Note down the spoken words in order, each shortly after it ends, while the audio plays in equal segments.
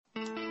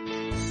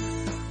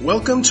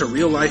Welcome to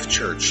Real Life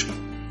Church.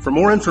 For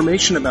more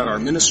information about our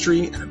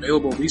ministry and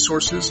available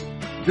resources,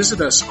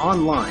 visit us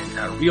online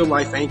at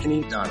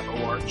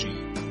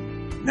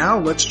reallifeankeny.org. Now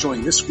let's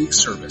join this week's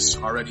service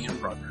already in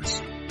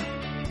progress.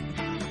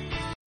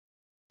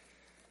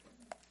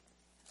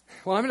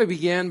 Well, I'm going to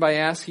begin by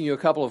asking you a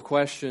couple of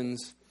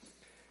questions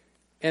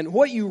and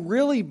what you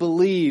really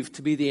believe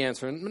to be the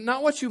answer. And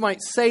not what you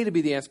might say to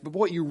be the answer, but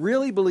what you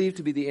really believe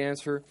to be the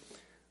answer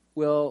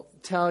will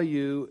tell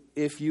you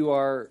if you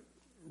are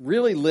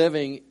really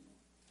living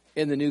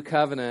in the new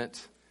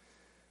covenant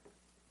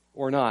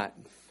or not.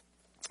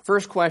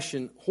 First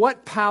question,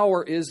 what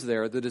power is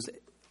there that is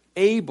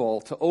able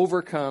to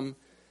overcome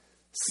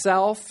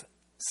self,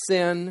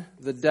 sin,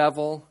 the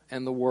devil,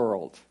 and the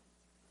world?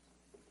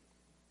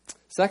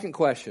 Second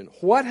question,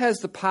 what has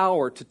the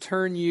power to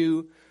turn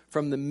you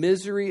from the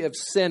misery of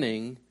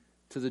sinning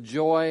to the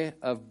joy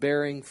of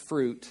bearing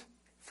fruit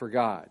for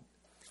God?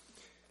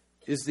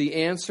 Is the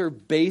answer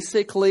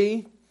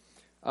basically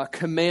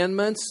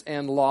commandments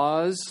and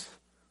laws,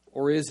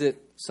 or is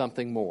it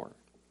something more?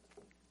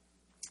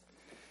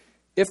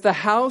 If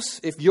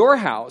your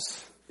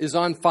house is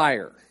on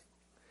fire,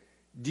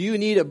 do you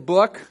need a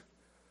book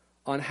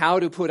on how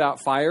to put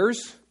out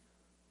fires,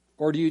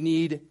 or do you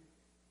need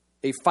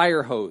a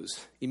fire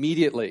hose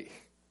immediately?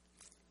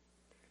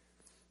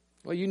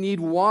 Well, you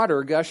need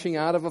water gushing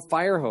out of a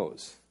fire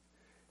hose.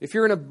 If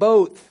you're in a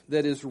boat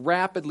that is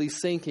rapidly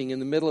sinking in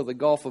the middle of the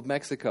Gulf of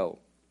Mexico,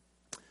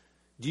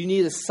 do you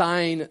need a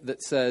sign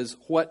that says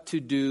what to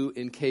do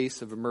in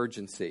case of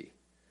emergency?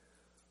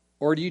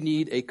 Or do you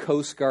need a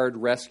Coast Guard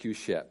rescue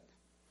ship?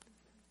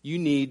 You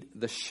need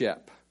the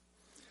ship.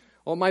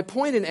 Well, my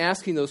point in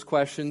asking those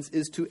questions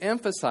is to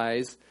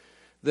emphasize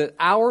that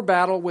our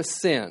battle with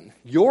sin,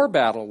 your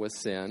battle with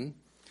sin,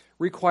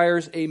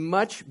 requires a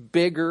much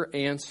bigger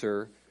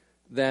answer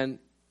than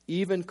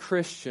even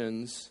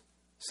Christians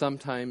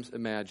sometimes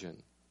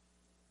imagine.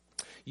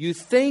 You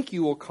think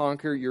you will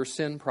conquer your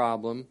sin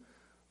problem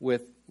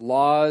with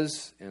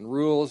laws and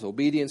rules,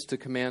 obedience to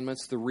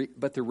commandments,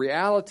 but the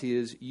reality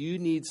is you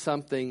need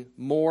something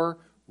more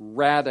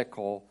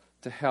radical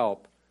to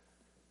help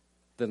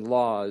than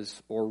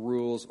laws or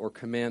rules or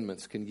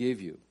commandments can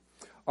give you.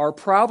 Our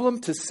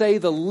problem, to say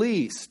the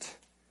least,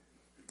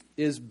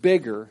 is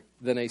bigger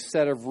than a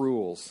set of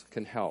rules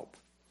can help.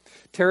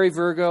 Terry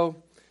Virgo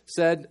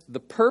said, the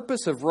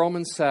purpose of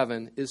Romans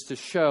 7 is to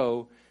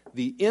show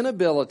the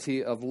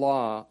inability of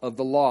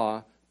the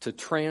law to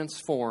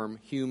transform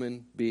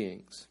human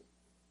beings.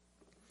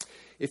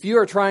 If you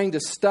are trying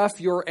to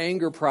stuff your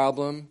anger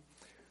problem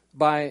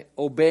by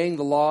obeying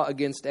the law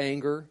against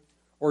anger,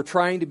 or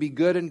trying to be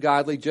good and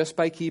godly just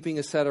by keeping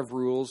a set of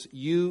rules,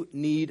 you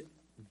need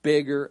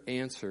bigger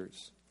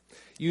answers.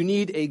 You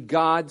need a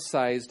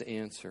God-sized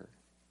answer.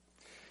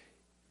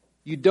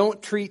 You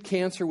don't treat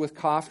cancer with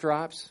cough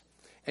drops,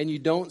 and you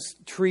don't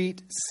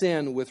treat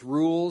sin with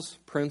rules,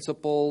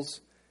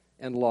 principles,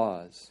 and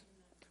laws.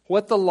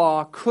 What the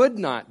law could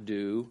not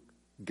do,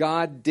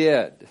 God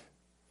did.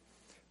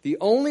 The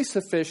only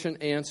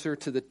sufficient answer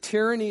to the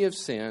tyranny of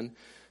sin,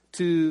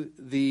 to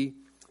the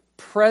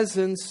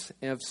presence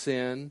of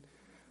sin,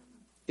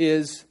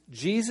 is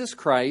Jesus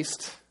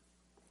Christ,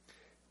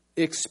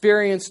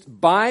 experienced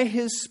by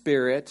His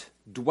Spirit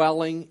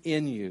dwelling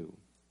in you.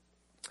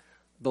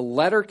 The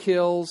letter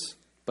kills,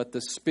 but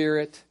the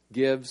Spirit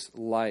gives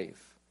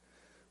life.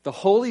 The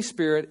Holy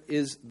Spirit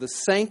is the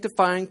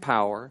sanctifying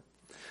power,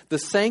 the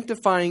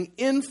sanctifying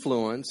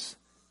influence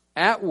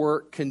at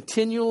work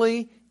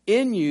continually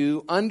in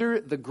you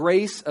under the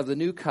grace of the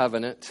new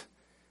covenant.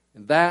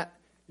 And that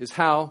is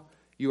how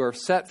you are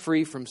set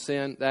free from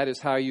sin. That is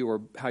how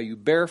you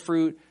bear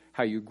fruit,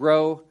 how you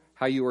grow,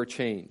 how you are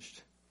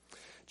changed.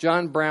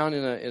 John Brown,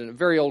 in a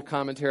very old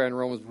commentary on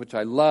Romans, which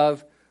I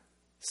love,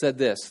 said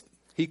this.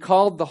 He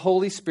called the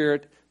Holy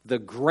Spirit the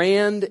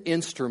grand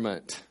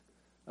instrument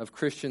of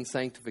Christian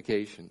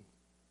sanctification.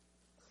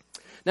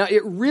 Now,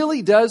 it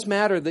really does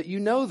matter that you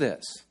know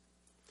this,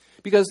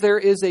 because there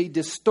is a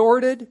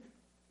distorted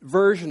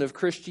version of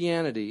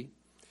Christianity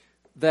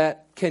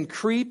that can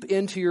creep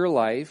into your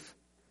life,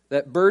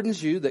 that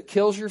burdens you, that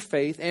kills your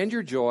faith and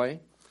your joy.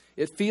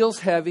 It feels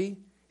heavy.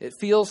 It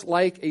feels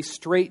like a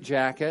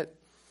straitjacket,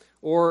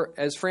 or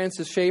as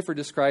Francis Schaeffer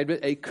described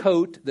it, a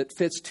coat that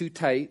fits too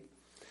tight.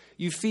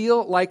 You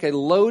feel like a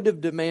load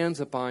of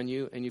demands upon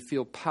you, and you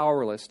feel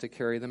powerless to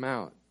carry them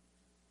out.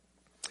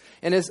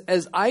 And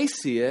as I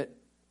see it,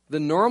 the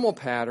normal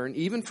pattern,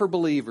 even for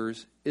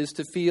believers, is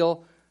to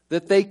feel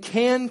that they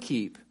can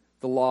keep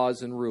the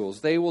laws and rules.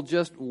 They will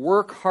just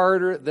work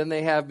harder than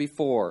they have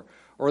before,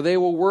 or they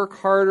will work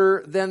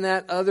harder than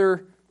that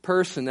other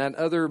person, that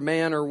other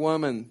man or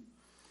woman.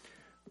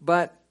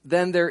 But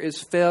then there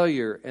is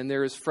failure and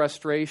there is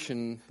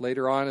frustration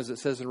later on, as it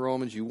says in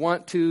Romans. You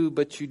want to,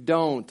 but you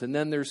don't. And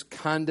then there's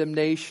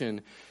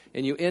condemnation.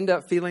 And you end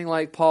up feeling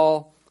like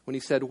Paul when he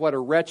said, "What a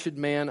wretched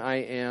man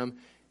I am,"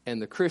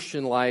 and the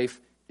Christian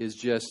life is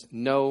just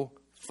no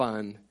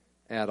fun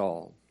at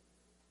all.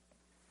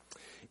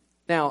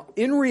 Now,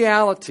 in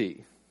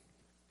reality,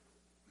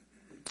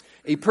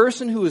 A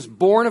person who is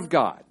born of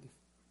God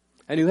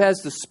and who has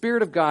the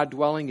Spirit of God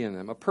dwelling in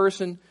them, a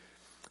person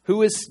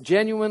who is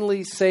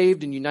genuinely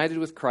saved and united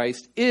with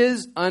Christ,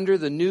 is under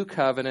the new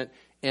covenant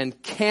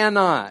and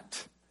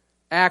cannot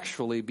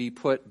actually be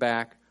put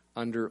back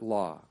under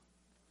law.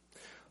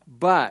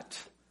 But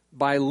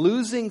by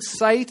losing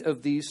sight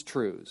of these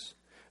truths,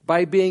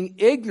 by being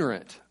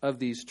ignorant of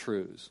these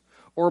truths,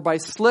 or by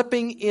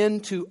slipping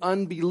into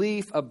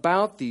unbelief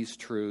about these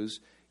truths,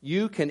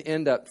 you can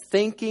end up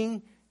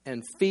thinking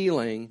and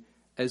feeling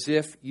as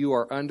if you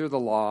are under the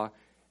law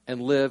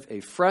and live a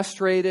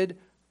frustrated,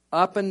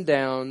 up and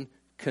down,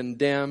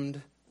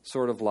 condemned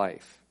sort of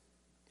life.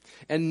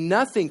 And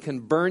nothing can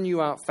burn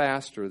you out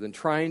faster than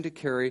trying to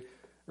carry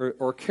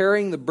or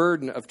carrying the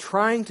burden of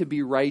trying to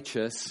be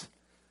righteous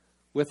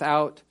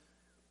without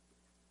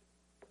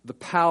the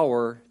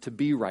power to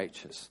be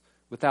righteous,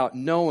 without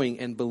knowing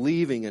and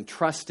believing and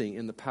trusting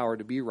in the power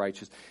to be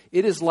righteous.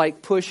 It is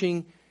like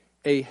pushing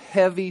a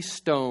heavy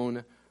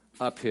stone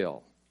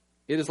uphill.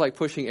 It is like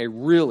pushing a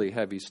really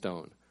heavy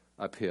stone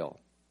uphill.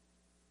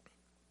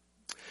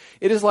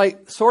 It is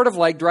sort of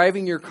like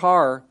driving your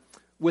car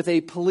with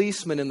a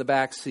policeman in the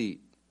back seat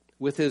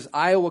with his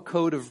Iowa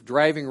Code of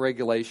Driving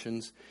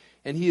Regulations,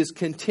 and he is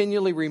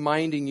continually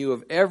reminding you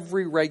of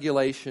every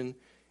regulation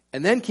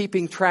and then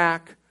keeping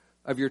track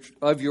of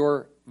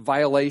your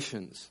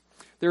violations.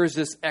 There is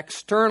this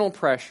external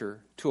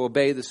pressure to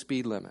obey the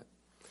speed limit.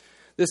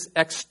 This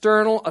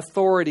external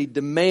authority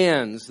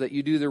demands that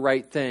you do the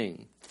right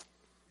thing.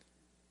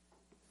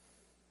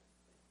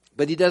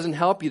 But he doesn't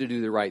help you to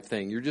do the right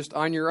thing. You're just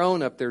on your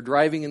own up there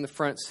driving in the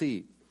front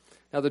seat.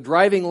 Now, the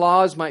driving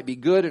laws might be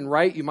good and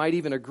right. You might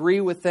even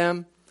agree with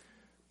them.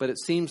 But it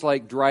seems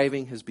like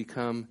driving has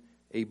become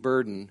a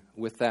burden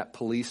with that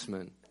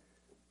policeman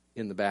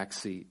in the back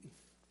seat.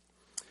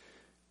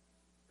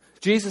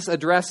 Jesus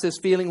addressed this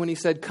feeling when he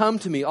said, "Come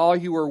to me, all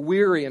you are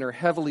weary and are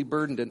heavily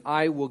burdened, and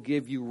I will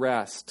give you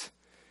rest."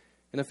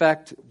 And in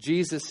fact,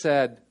 Jesus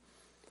said,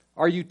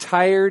 "Are you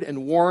tired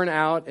and worn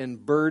out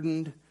and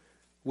burdened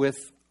with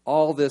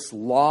all this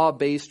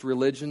law-based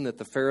religion that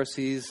the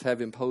Pharisees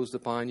have imposed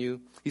upon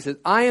you?" He said,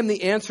 "I am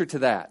the answer to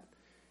that."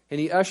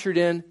 And he ushered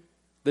in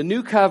the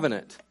new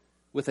covenant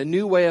with a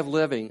new way of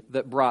living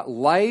that brought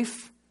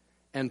life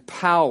and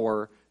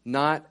power,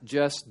 not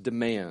just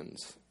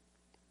demands.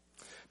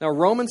 Now,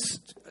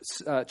 Romans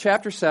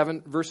chapter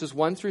 7, verses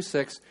 1 through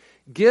 6,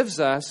 gives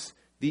us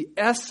the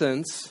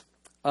essence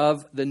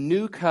of the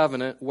new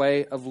covenant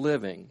way of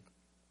living.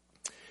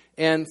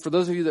 And for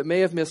those of you that may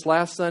have missed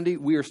last Sunday,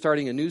 we are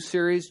starting a new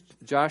series.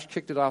 Josh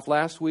kicked it off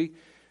last week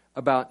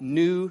about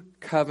new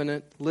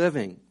covenant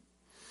living.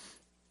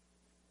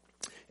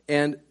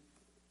 And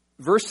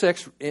verse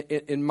 6,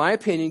 in my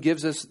opinion,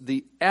 gives us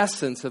the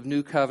essence of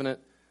new covenant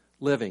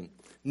living.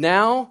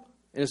 Now,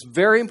 and it's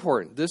very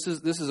important, this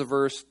is a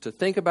verse to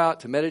think about,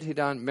 to meditate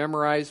on,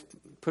 memorize,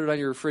 put it on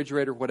your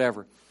refrigerator,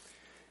 whatever.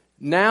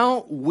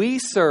 Now we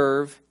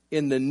serve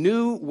in the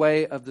new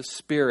way of the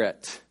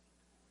Spirit,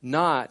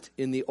 not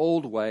in the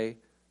old way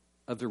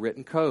of the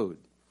written code.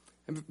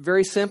 And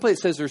very simply, it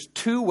says there's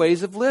two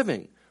ways of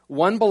living.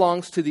 One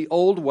belongs to the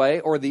old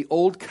way or the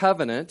old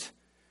covenant,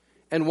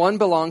 and one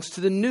belongs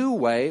to the new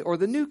way or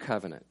the new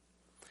covenant.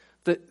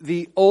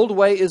 The old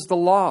way is the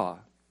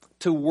law,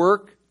 to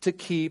work, to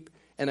keep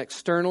an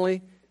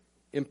externally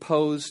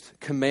imposed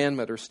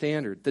commandment or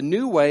standard. The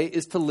new way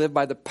is to live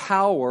by the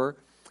power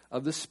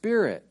of the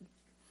Spirit.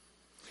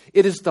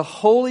 It is the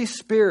Holy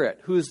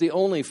Spirit who is the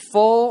only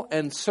full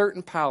and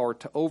certain power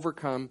to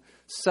overcome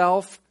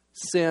self,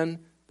 sin,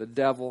 the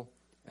devil,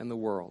 and the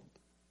world.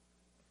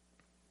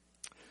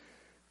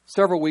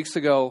 Several weeks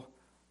ago,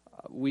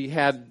 we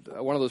had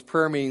one of those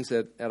prayer meetings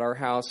at our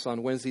house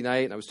on Wednesday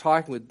night, and I was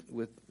talking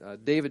with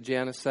David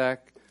Janicek,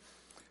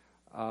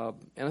 and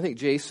I think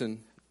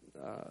Jason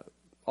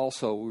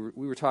also.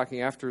 We were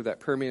talking after that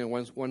prayer meeting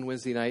one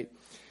Wednesday night,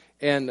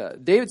 and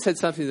David said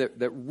something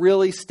that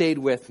really stayed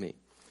with me.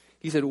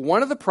 He said,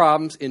 one of the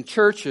problems in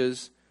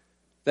churches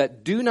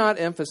that do not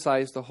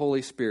emphasize the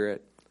Holy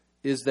Spirit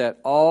is that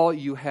all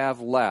you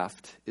have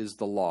left is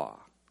the law.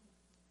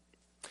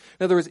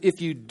 In other words, if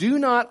you do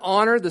not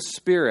honor the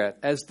Spirit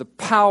as the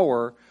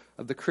power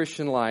of the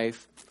Christian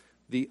life,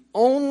 the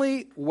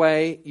only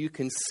way you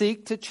can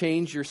seek to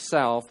change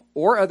yourself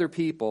or other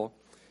people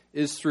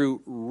is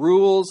through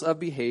rules of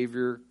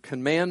behavior,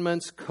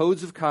 commandments,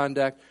 codes of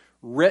conduct,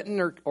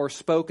 written or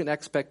spoken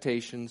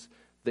expectations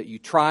that you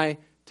try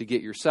to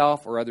get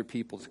yourself or other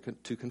people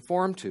to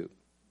conform to.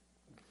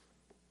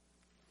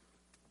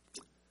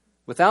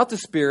 Without the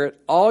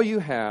Spirit, all you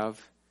have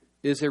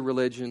is a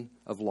religion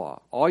of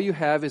law. All you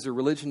have is a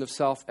religion of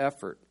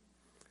self-effort.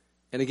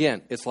 And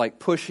again, it's like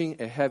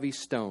pushing a heavy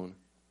stone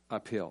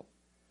uphill.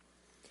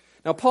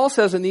 Now, Paul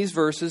says in these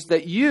verses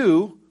that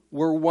you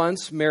were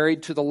once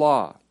married to the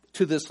law,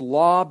 to this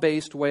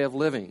law-based way of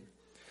living.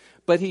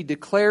 But he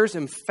declares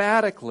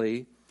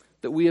emphatically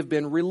that we have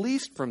been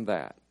released from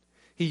that.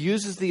 He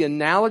uses the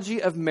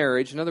analogy of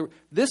marriage. In other words,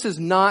 this is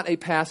not a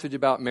passage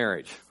about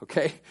marriage,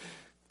 okay?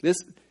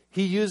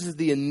 He uses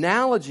the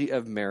analogy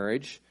of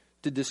marriage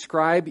to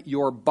describe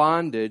your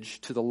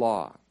bondage to the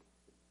law.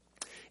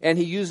 And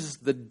he uses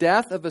the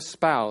death of a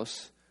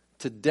spouse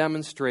to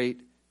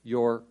demonstrate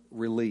your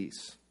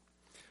release.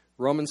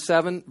 Romans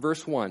 7,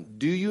 verse 1.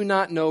 Do you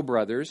not know,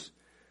 brothers,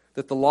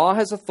 that the law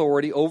has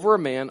authority over a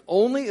man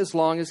only as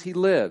long as he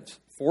lives?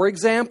 For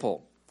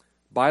example,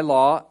 by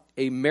law,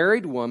 a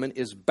married woman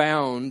is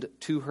bound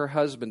to her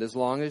husband as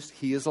long as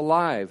he is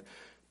alive.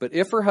 But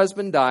if her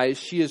husband dies,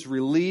 she is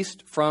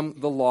released from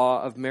the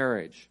law of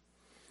marriage.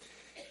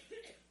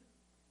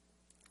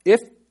 If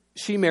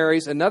she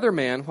marries another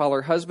man while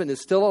her husband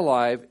is still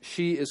alive,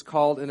 she is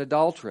called an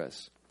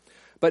adulteress.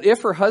 But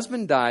if her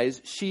husband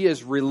dies, she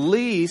is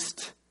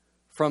released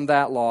from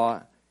that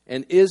law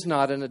and is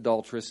not an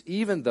adulteress,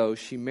 even though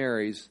she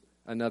marries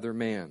another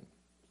man.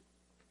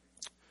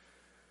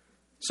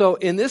 So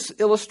in this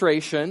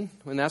illustration,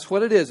 and that's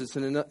what it is, it's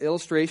an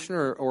illustration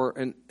or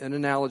an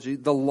analogy,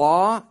 the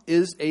law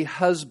is a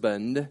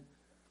husband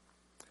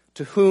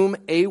to whom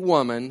a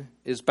woman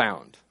is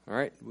bound. All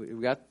right,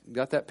 we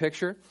got that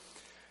picture?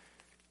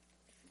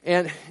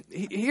 And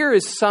here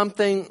is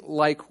something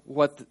like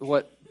what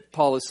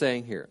Paul is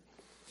saying here.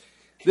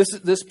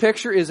 This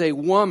picture is a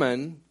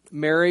woman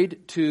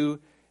married to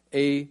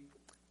a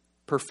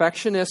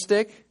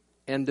perfectionistic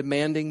and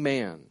demanding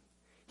man.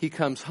 He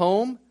comes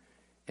home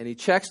and he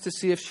checks to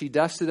see if she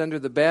dusted under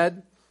the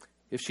bed,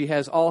 if she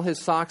has all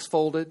his socks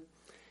folded.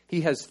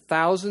 He has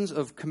thousands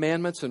of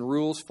commandments and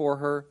rules for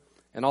her,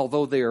 and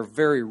although they are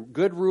very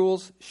good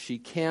rules, she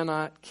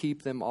cannot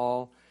keep them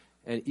all.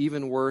 And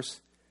even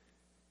worse,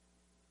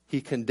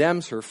 he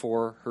condemns her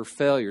for her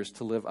failures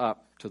to live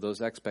up to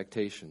those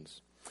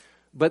expectations.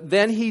 But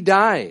then he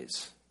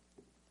dies,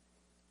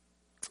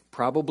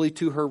 probably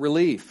to her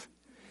relief.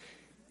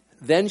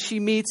 Then she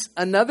meets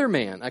another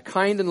man, a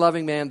kind and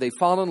loving man. They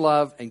fall in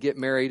love and get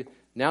married.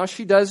 Now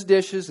she does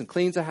dishes and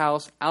cleans a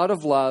house out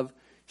of love.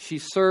 She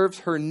serves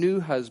her new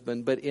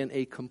husband, but in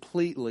a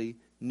completely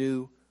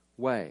new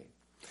way.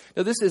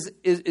 Now this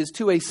is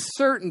to a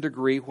certain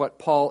degree what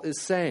Paul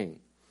is saying.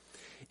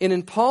 And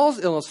in Paul's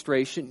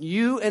illustration,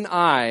 you and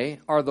I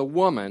are the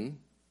woman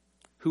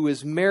who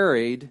is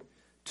married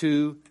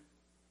to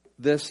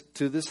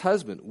this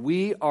husband.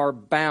 We are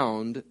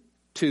bound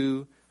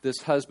to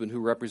this husband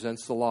who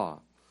represents the law.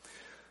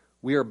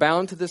 We are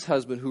bound to this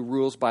husband who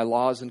rules by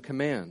laws and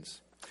commands.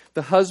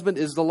 The husband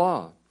is the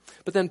law.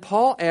 But then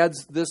Paul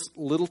adds this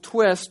little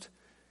twist,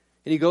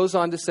 and he goes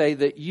on to say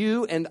that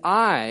you and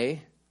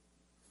I,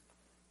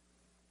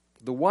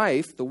 the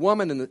wife, the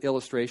woman in the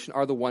illustration,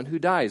 are the one who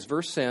dies.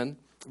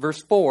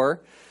 Verse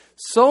 4,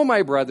 so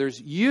my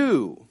brothers,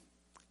 you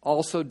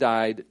also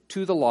died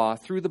to the law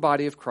through the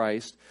body of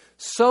Christ,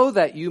 so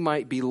that you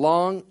might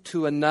belong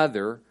to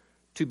another,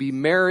 to be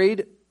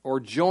married or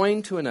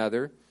joined to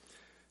another,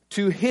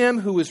 to him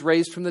who was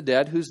raised from the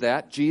dead. Who's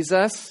that?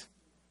 Jesus.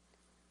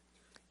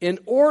 In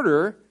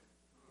order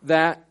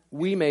that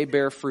we may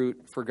bear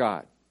fruit for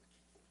God.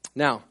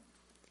 Now,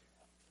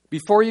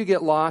 before you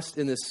get lost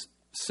in this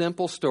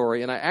simple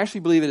story, and I actually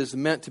believe it is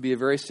meant to be a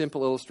very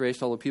simple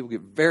illustration, although people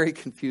get very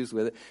confused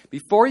with it.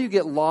 Before you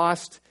get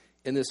lost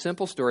in this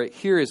simple story,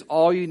 here is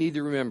all you need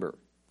to remember.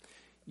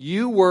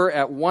 You were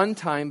at one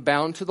time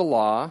bound to the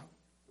law,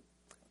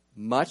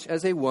 much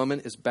as a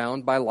woman is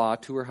bound by law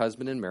to her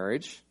husband in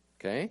marriage.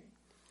 Okay?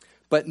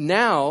 But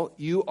now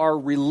you are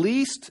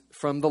released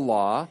from the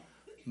law,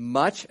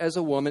 much as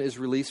a woman is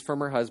released from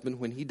her husband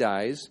when he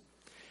dies.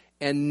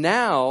 And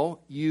now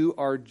you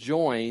are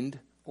joined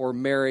or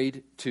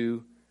married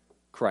to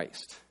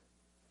Christ.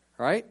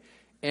 All right?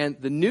 And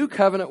the new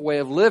covenant way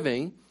of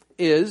living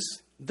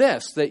is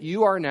this, that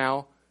you are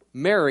now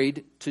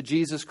married to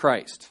Jesus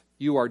Christ.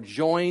 You are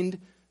joined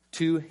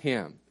to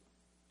him.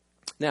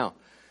 Now,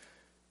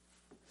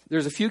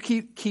 there's a few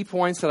key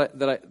points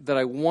that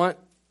I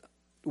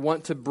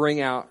want to bring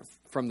out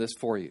from this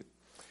for you.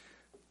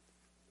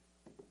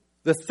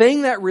 The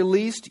thing that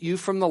released you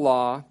from the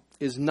law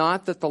is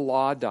not that the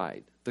law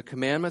died. The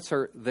commandments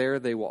are there.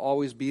 They will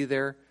always be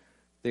there.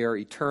 They are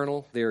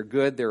eternal. They are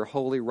good. They are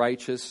holy,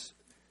 righteous.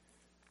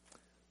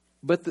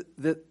 But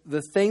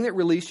the thing that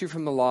released you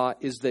from the law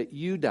is that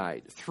you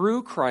died.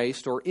 Through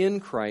Christ or in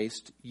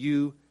Christ,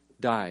 you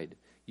died.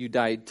 You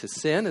died to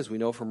sin, as we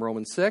know from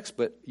Romans 6,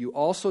 but you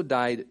also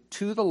died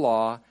to the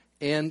law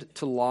and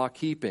to law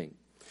keeping.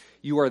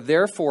 You are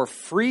therefore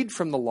freed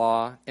from the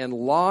law and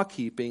law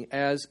keeping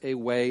as a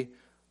way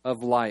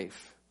of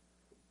life.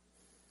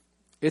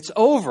 It's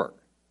over.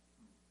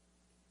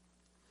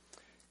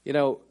 You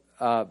know,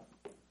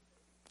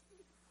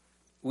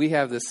 we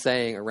have this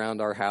saying around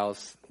our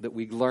house that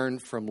we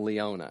learned from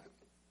Leona.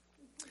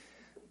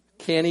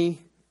 Kenny,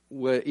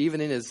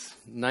 even in his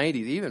 90s,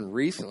 even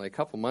recently, a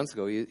couple months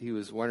ago, he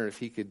was wondering if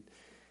he could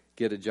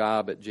get a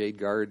job at Jade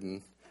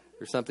Garden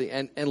or something.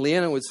 And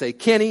Leona would say,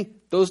 Kenny,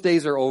 those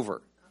days are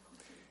over.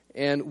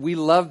 And we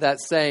love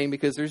that saying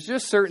because there's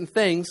just certain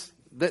things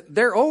that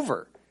they're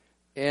over.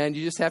 And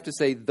you just have to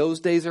say, those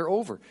days are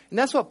over. And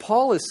that's what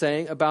Paul is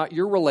saying about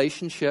your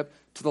relationship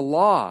to the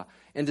law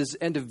and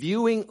to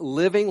viewing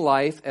living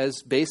life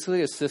as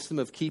basically a system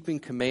of keeping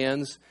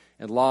commands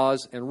and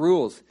laws and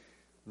rules.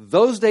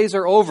 Those days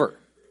are over.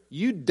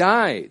 You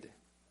died.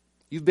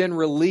 You've been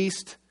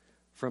released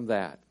from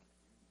that.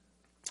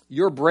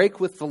 Your break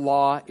with the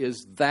law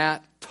is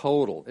that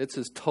total. It's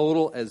as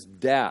total as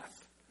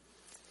death.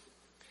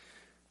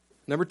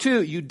 Number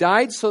 2, you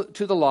died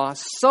to the law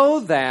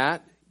so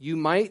that you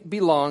might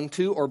belong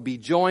to or be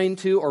joined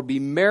to or be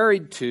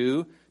married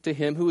to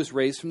him who was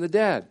raised from the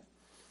dead.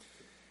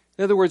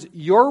 In other words,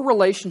 your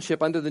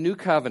relationship under the new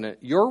covenant,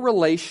 your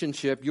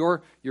relationship,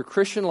 your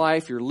Christian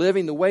life, your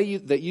living, the way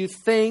that you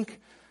think,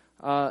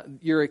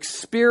 your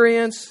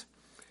experience,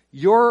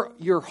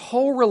 your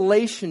whole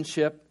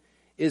relationship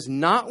is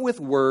not with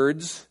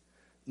words,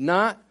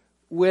 not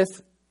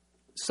with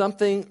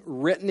something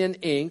written in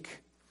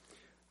ink,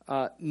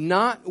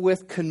 not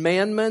with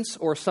commandments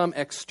or some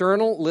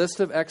external list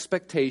of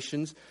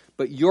expectations,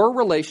 but your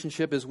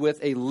relationship is with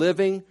a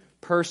living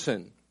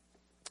person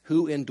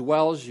who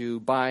indwells you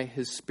by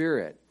His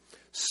Spirit,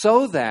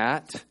 so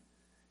that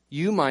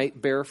you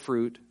might bear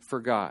fruit for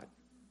God.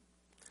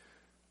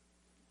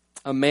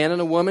 A man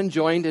and a woman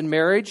joined in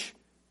marriage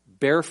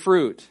bear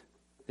fruit.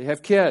 They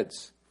have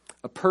kids.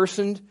 A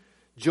person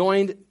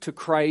joined to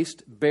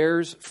Christ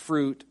bears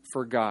fruit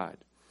for God.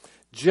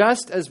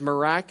 Just as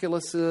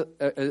miraculously,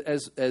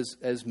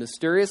 as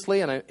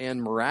mysteriously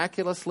and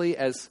miraculously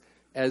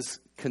as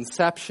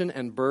conception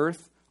and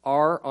birth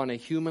are on a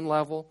human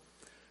level,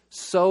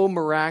 so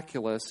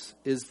miraculous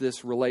is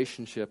this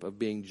relationship of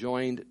being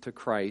joined to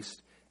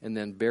Christ and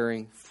then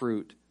bearing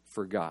fruit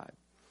for God.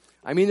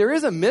 I mean, there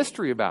is a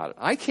mystery about it.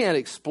 I can't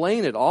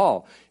explain it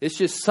all. It's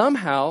just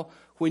somehow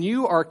when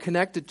you are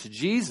connected to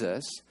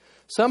Jesus,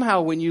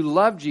 somehow when you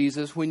love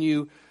Jesus, when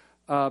you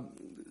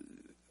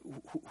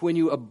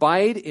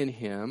abide in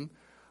Him,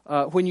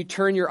 when you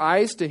turn your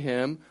eyes to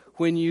Him,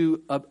 when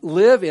you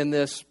live in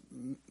this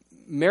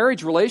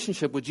marriage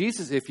relationship with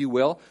Jesus, if you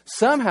will,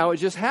 somehow it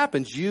just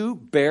happens. You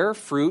bear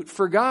fruit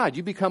for God.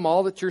 You become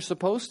all that you're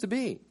supposed to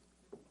be.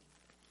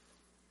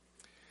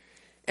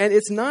 And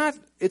it's not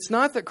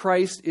that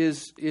Christ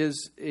is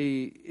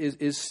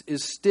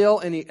still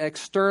an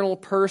external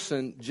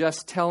person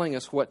just telling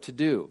us what to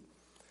do.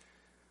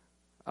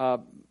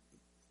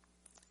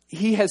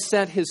 He has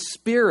sent His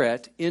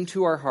Spirit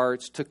into our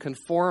hearts to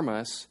conform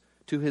us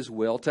to His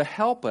will, to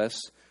help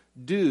us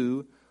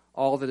do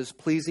all that is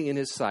pleasing in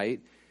His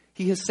sight.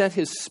 He has sent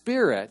His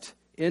Spirit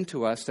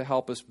into us to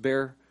help us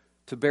bear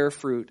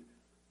fruit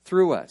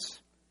through us.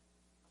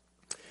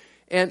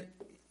 And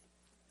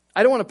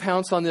I don't want to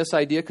pounce on this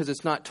idea because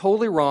it's not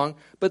totally wrong,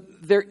 but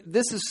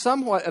this is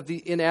somewhat of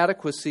the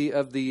inadequacy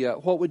of the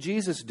what would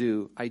Jesus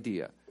do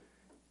idea.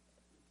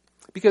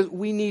 Because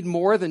we need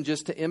more than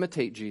just to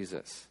imitate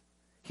Jesus.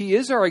 He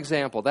is our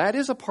example. That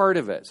is a part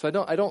of it. So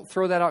I don't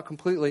throw that out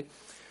completely.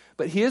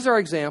 But He is our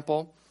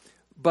example,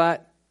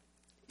 but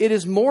it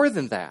is more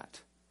than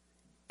that.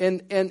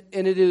 And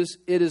it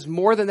is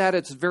more than that at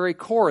its very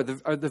core.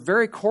 The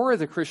very core of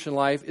the Christian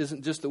life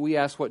isn't just that we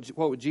ask what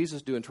would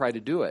Jesus do and try to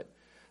do it.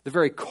 The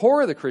very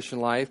core of the Christian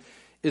life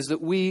is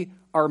that we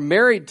are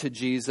married to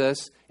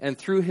Jesus, and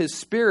through His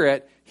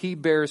Spirit, He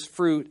bears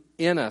fruit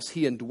in us.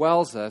 He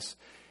indwells us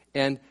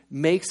and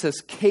makes us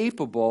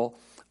capable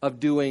of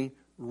doing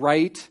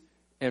right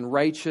and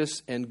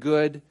righteous and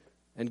good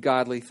and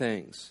godly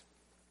things.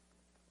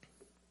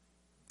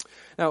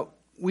 Now,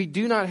 we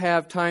do not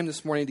have time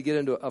this morning to get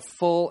into a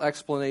full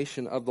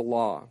explanation of the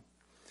law.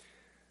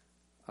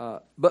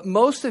 But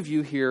most of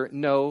you here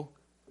know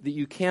that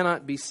you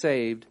cannot be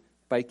saved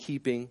by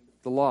keeping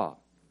the law.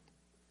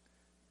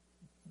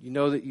 You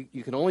know that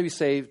you can only be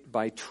saved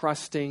by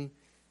trusting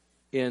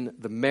in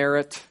the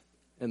merit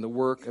and the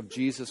work of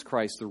Jesus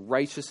Christ, the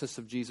righteousness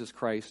of Jesus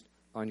Christ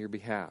on your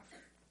behalf.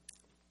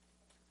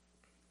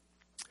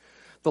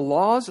 The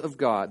laws of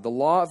God, the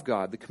law of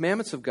God, the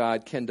commandments of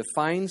God can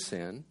define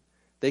sin.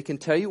 They can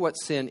tell you what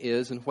sin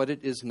is and what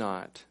it is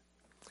not.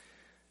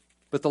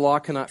 But the law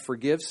cannot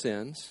forgive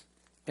sins.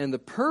 And the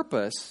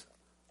purpose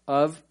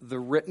of the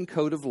written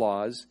code of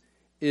laws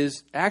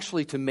is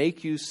actually to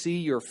make you see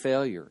your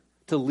failure,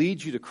 to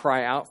lead you to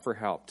cry out for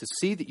help, to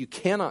see that you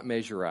cannot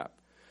measure up,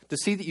 to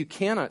see that you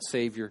cannot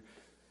save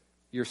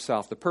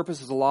yourself. The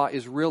purpose of the law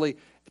is really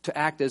to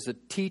act as a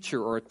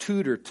teacher or a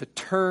tutor, to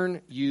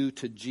turn you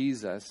to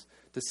Jesus,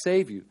 to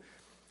save you.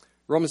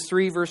 Romans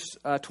 3 verse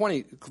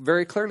 20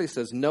 very clearly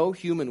says, no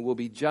human will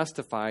be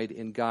justified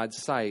in God's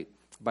sight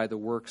by the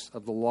works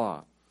of the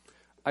law.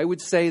 I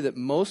would say that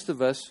most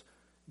of us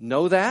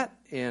know that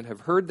and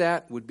have heard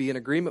that, would be in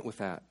agreement with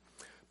that.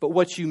 But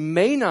what you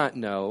may not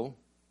know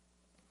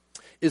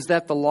is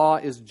that the law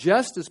is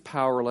just as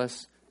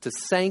powerless to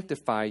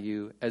sanctify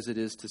you as it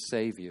is to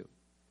save you.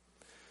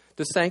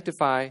 To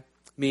sanctify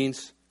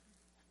means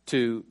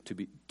to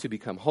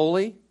become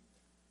holy,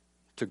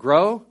 to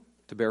grow,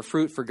 to bear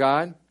fruit for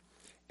God.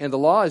 And the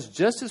law is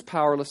just as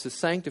powerless to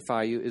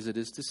sanctify you as it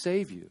is to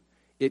save you.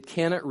 It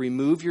cannot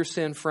remove your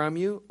sin from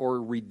you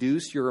or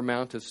reduce your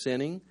amount of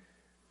sinning.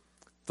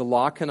 The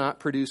law cannot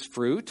produce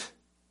fruit.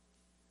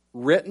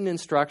 Written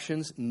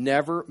instructions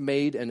never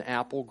made an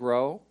apple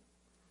grow.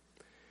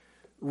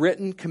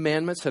 written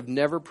commandments have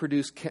never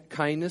produced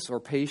kindness or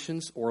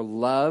patience or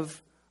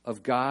love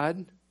of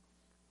God.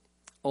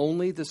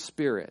 Only the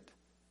Spirit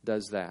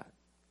does that.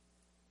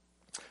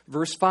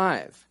 Verse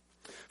 5.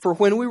 For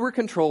when we were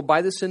controlled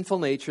by the sinful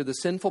nature, the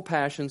sinful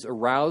passions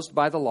aroused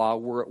by the law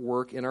were at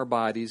work in our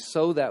bodies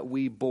so that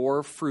we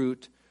bore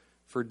fruit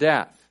for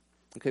death.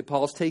 Okay,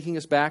 Paul's taking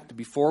us back to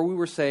before we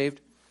were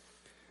saved.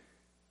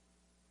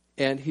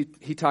 And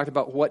he talked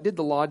about what did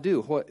the law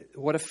do?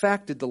 What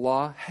effect did the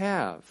law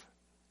have?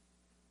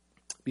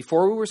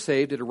 Before we were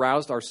saved, it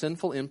aroused our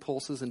sinful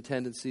impulses and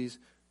tendencies.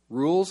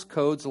 Rules,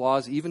 codes,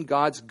 laws, even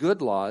God's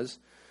good laws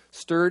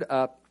stirred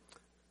up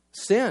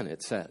sin,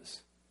 it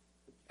says.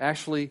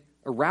 Actually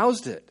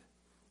aroused it.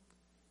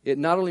 It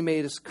not only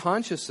made us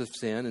conscious of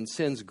sin and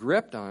sin's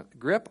grip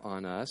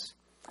on us,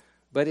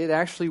 but it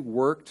actually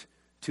worked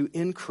to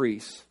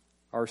increase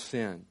our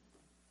sin.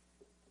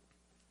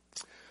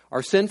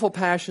 Our sinful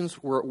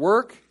passions were at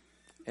work,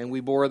 and we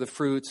bore the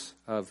fruits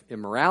of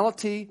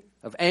immorality,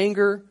 of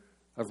anger,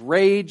 of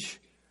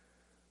rage,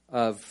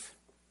 of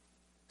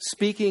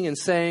speaking and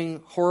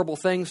saying horrible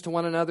things to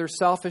one another,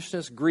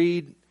 selfishness,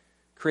 greed,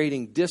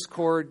 creating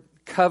discord,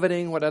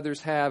 coveting what others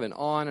have, and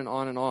on and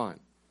on and on.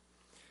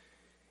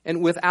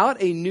 And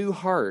without a new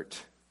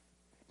heart,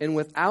 and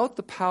without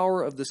the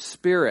power of the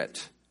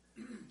Spirit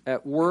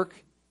at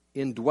work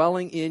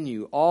indwelling in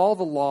you, all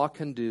the law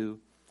can do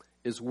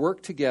is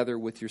work together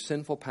with your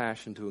sinful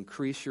passion to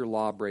increase your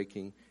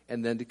law-breaking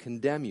and then to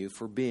condemn you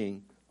for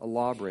being a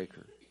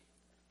lawbreaker.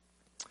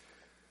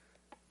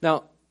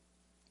 Now,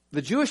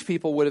 the Jewish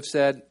people would have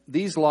said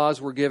these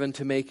laws were given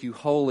to make you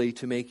holy,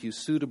 to make you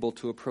suitable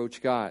to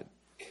approach God.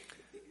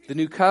 The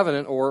New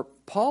Covenant, or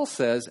Paul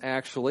says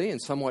actually, and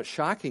somewhat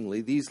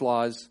shockingly, these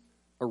laws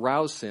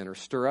arouse sin or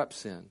stir up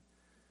sin.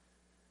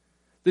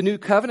 The New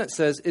Covenant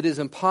says it is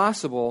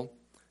impossible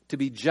to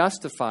be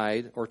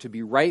justified or to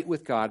be right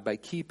with God by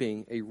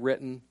keeping a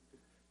written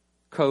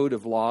code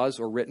of laws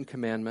or written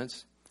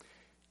commandments.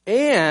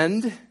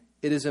 And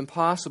it is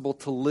impossible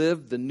to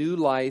live the new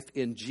life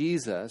in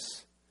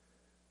Jesus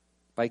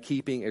by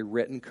keeping a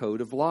written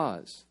code of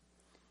laws.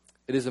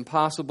 It is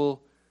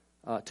impossible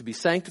to be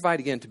sanctified,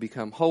 again, to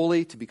become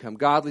holy, to become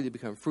godly, to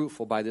become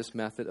fruitful by this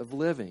method of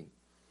living.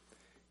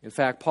 In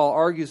fact, Paul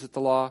argues that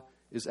the law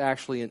is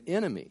actually an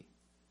enemy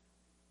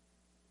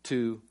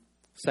to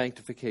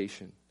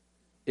sanctification.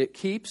 It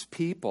keeps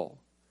people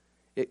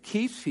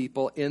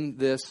in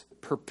this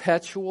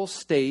perpetual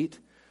state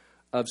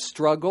of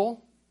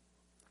struggle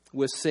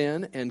with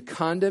sin and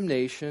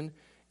condemnation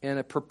and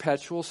a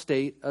perpetual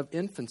state of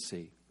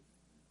infancy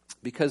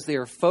because they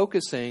are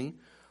focusing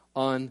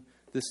on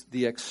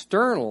the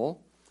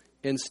external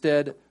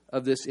instead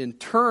of this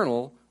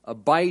internal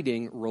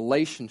abiding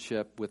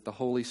relationship with the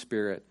Holy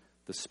Spirit,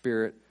 the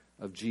Spirit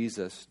of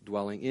Jesus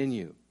dwelling in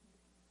you.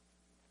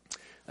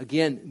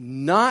 Again,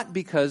 not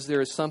because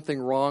there is something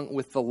wrong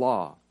with the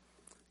law.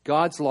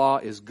 God's law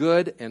is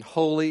good and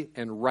holy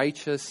and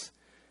righteous.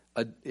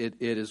 It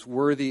is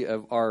worthy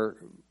of our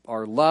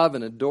love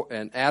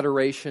and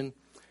adoration.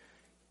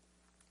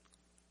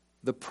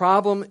 The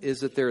problem is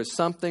that there is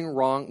something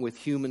wrong with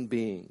human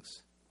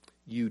beings.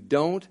 You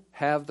don't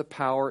have the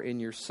power in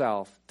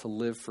yourself to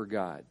live for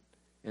God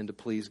and to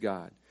please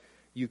God.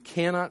 You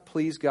cannot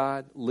please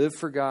God, live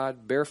for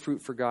God, bear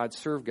fruit for God,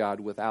 serve God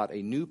without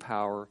a new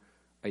power,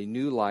 a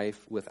new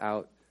life,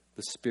 without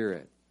the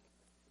Spirit.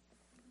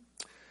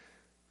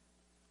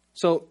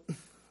 So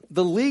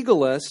the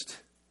legalist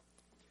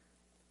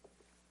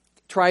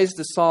tries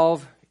to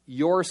solve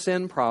your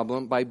sin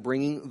problem by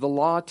bringing the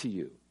law to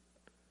you.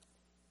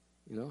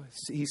 You know,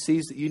 he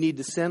sees that you need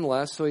to sin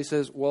less, so he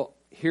says, well,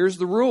 here's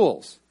the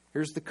rules.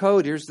 Here's the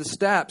code. Here's the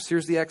steps.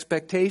 Here's the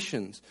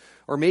expectations.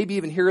 Or maybe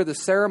even here are the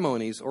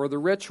ceremonies or the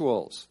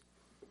rituals.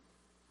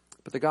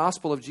 But the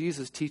gospel of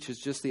Jesus teaches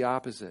just the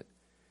opposite.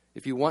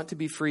 If you want to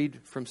be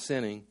freed from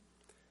sinning,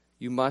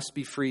 you must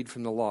be freed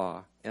from the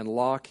law and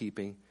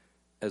law-keeping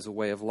as a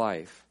way of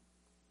life.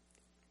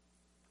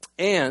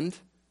 And,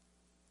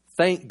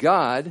 thank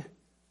God,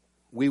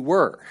 we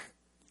were.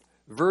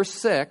 Verse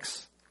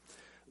 6,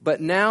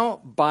 but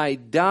now by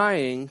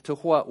dying to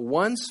what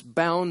once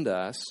bound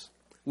us,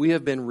 we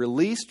have been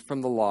released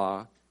from the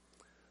law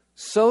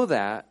so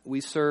that we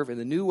serve in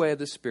the new way of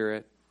the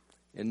Spirit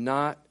and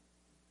not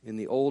in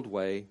the old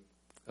way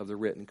of the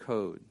written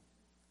code.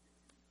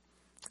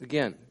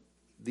 Again,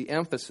 the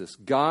emphasis.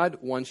 God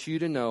wants you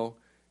to know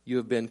you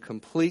have been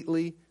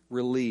completely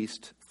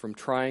released from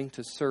trying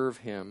to serve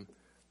Him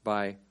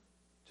by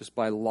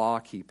law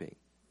keeping.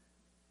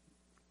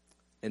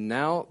 And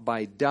now,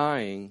 by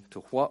dying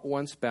to what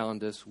once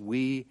bound us,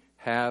 we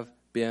have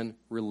been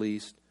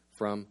released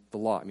from the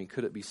law. I mean,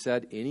 could it be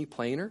said any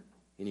plainer,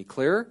 any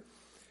clearer?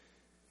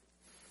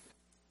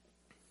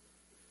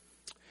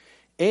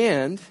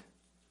 And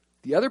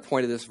the other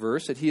point of this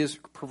verse, that He has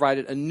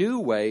provided a new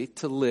way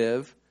to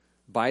live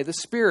by the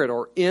Spirit,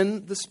 or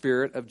in the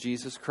Spirit of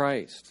Jesus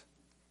Christ.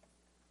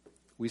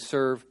 We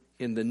serve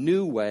in the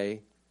new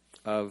way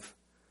of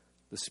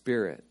the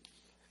Spirit.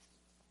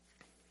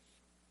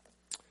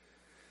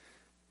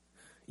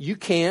 You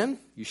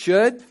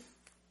should,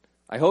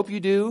 I hope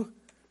you do,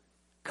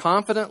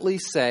 confidently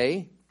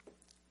say,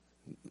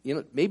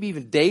 maybe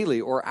even daily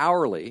or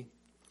hourly,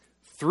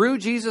 through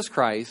Jesus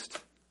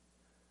Christ,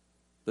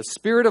 the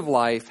Spirit of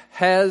life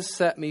has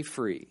set me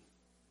free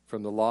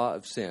from the law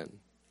of sin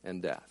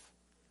and death.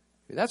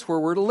 That's where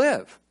we're to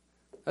live.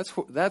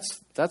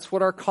 That's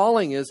what our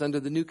calling is under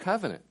the new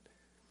covenant.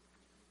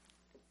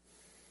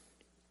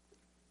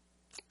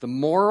 The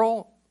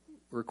moral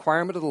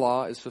requirement of the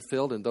law is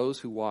fulfilled in those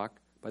who walk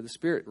by the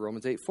Spirit.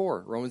 Romans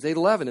 8:4. Romans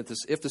 8:11.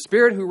 If the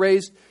Spirit who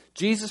raised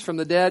Jesus from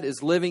the dead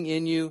is living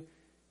in you,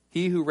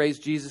 he who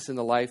raised Jesus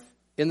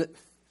let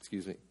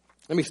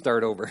me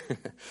start over.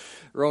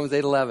 Romans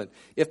 8:11.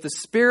 If the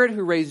Spirit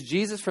who raised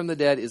Jesus from the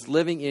dead is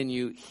living in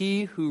you,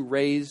 he who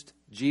raised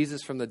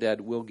Jesus from the dead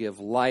will give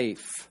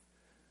life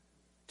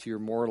to your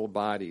mortal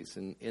bodies.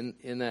 And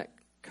in that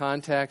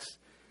context,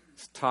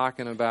 it's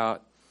talking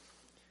about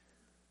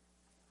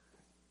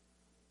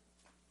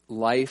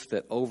life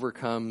that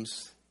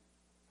overcomes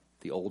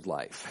the old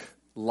life.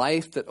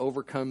 Life that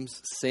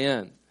overcomes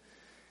sin.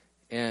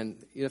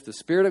 And if the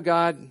Spirit of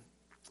God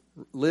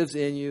lives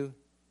in you,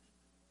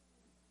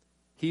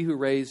 he who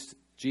raised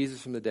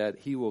Jesus from the dead,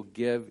 he will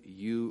give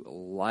you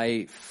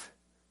life.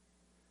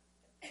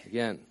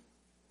 Again,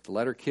 the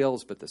letter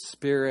kills, but the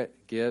Spirit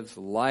gives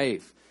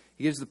life.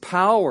 He gives the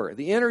power,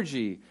 the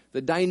energy,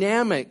 the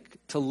dynamic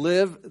to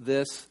live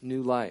this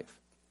new life.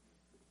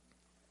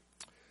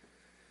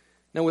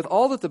 Now, with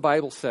all that the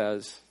Bible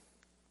says,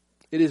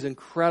 it is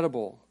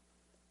incredible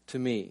to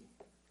me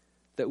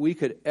that we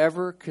could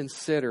ever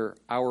consider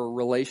our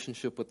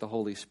relationship with the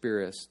Holy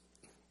Spirit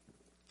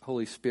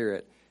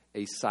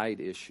a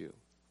side issue.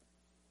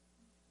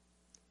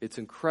 It's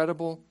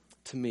incredible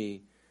to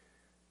me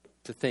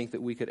to think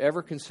that we could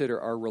ever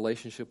consider our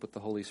relationship with the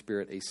Holy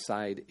Spirit a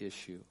side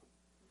issue.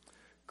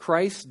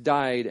 Christ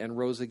died and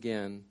rose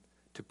again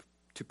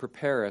to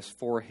prepare us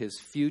for his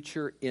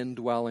future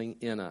indwelling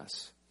in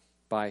us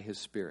by his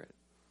Spirit.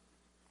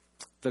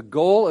 The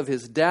goal of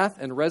his death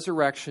and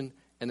resurrection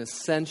and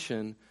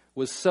ascension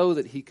was so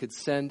that he could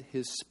send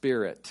his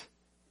Spirit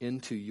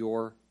into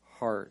your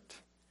heart.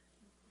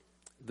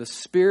 The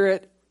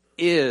Spirit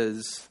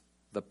is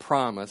the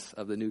promise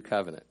of the new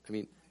covenant.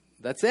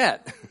 That's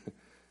it.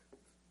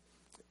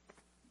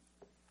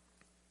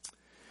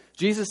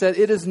 Jesus said,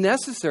 it is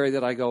necessary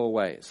that I go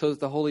away so that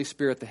the Holy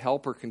Spirit, the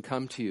Helper, can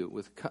come to you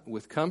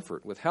with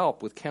comfort, with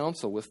help, with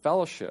counsel, with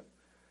fellowship.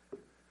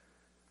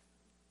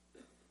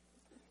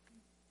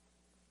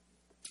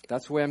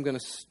 That's the way I'm going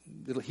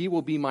to... He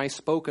will be my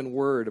spoken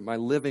word, my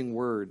living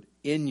word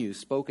in you,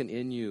 spoken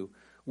in you,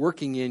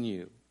 working in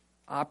you,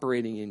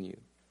 operating in you.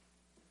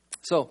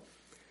 So,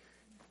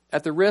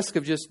 at the risk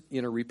of just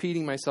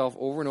repeating myself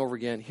over and over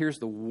again, here's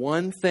the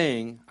one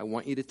thing I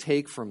want you to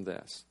take from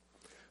this.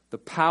 The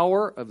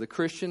power of the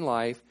Christian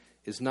life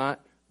is not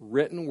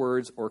written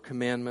words or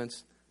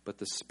commandments, but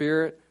the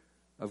Spirit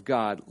of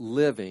God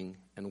living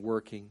and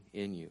working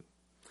in you.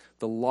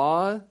 The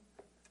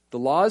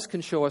laws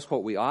can show us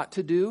what we ought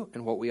to do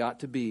and what we ought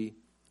to be,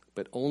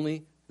 but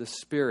only the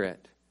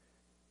Spirit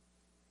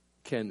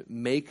can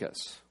make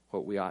us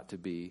what we ought to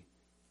be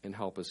and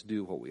help us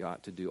do what we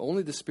ought to do.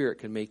 Only the Spirit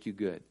can make you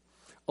good.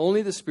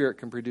 Only the Spirit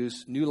can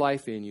produce new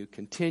life in you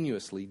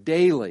continuously,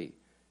 daily,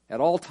 at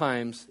all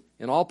times,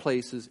 in all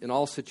places, in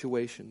all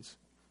situations.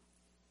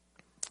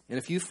 And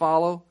if you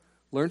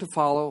learn to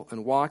follow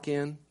and walk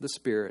in the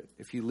Spirit,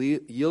 if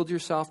you yield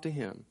yourself to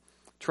him,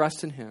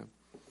 trust in him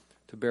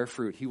to bear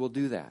fruit, he will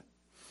do that.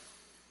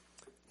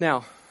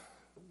 Now,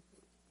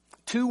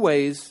 two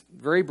ways,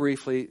 very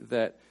briefly,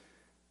 that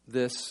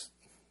this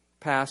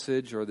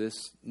passage or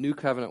this new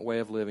covenant way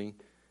of living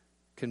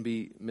can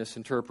be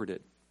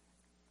misinterpreted.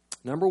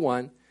 Number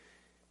one,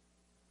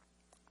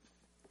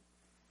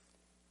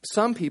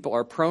 some people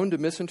are prone to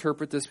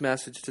misinterpret this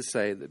message to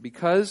say that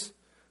because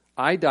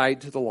I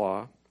died to the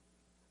law,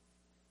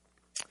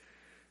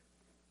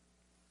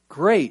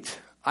 great,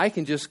 I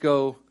can just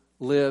go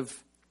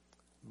live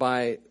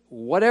by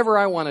whatever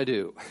I want to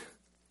do.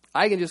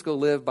 I can just go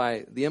live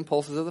by the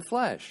impulses of the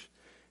flesh.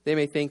 They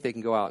may think they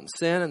can go out and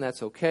sin, and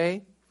that's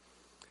okay.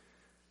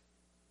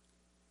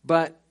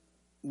 But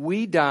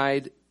we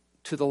died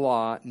to the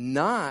law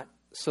not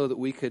so that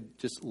we could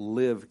just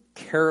live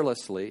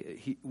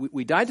carelessly.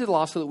 We died to the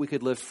law so that we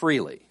could live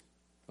freely,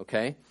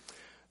 okay?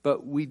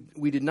 But we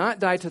did not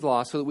die to the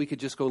law so that we could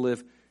just go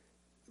live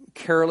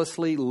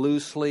carelessly,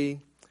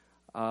 loosely,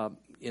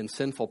 in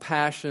sinful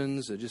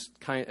passions,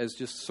 as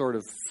just sort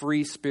of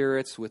free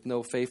spirits with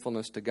no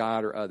faithfulness to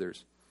God or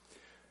others.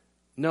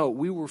 No,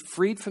 we were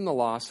freed from the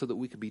law so that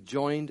we could be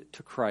joined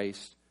to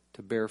Christ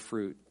to bear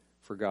fruit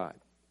for God.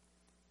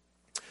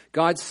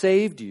 God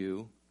saved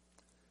you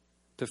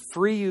to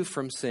free you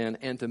from sin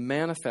and to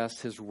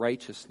manifest his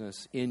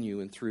righteousness in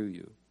you and through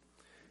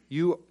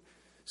you.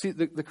 See,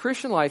 the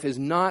Christian life is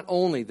not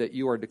only that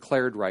you are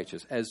declared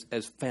righteous,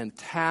 as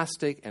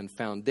fantastic and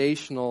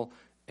foundational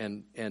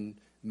and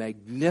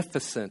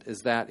magnificent as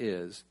that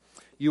is.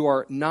 You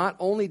are not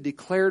only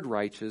declared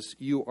righteous,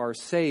 you are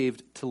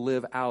saved to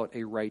live out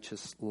a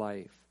righteous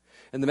life.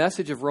 And the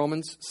message of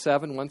Romans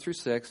 7, 1 through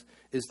 6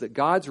 is that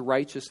God's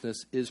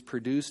righteousness is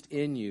produced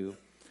in you,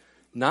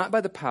 not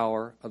by the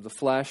power of the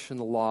flesh and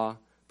the law,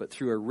 but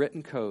through a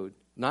written code,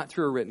 not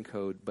through a written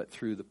code, but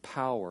through the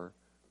power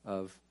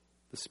of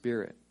the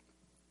Spirit.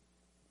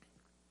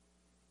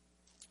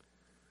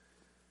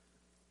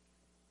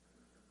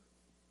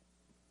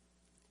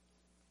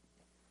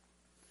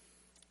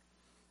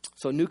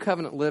 So New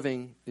Covenant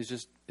living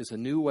is a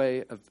new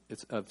way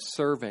of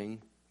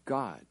serving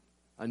God,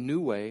 a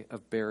new way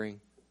of bearing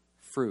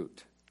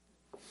fruit.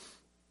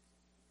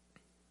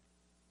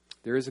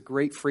 There is a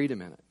great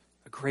freedom in it,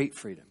 a great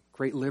freedom,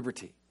 great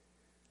liberty.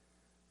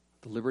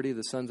 The liberty of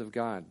the sons of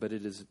God, but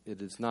it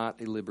is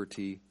not a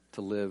liberty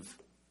to live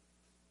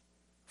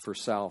for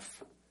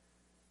self,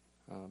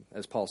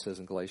 as Paul says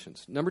in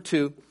Galatians. Number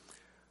 2,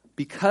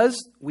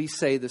 because we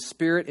say the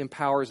Spirit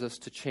empowers us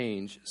to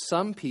change,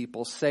 some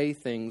people say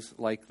things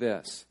like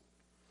this: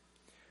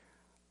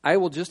 I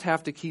will just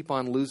have to keep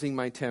on losing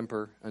my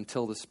temper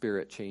until the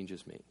Spirit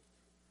changes me.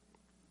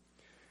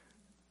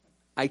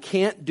 I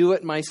can't do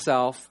it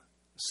myself,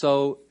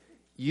 so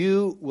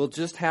you will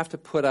just have to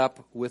put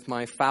up with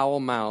my foul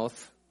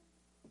mouth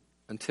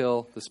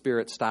until the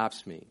Spirit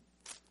stops me.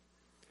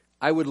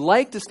 I would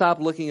like to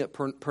stop looking at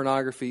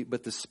pornography,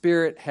 but the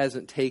Spirit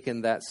hasn't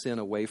taken that sin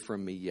away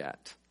from me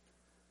yet.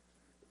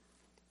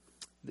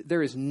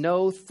 There is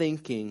no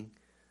thinking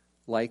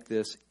like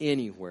this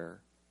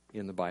anywhere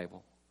in the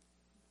Bible.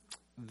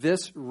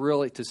 This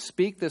really, to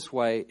speak this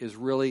way, is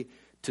really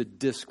to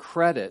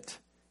discredit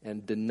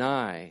and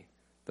deny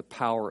the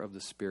power of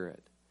the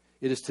Spirit.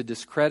 It is to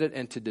discredit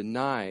and to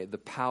deny the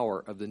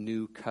power of the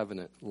new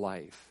covenant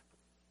life.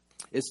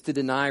 It's to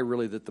deny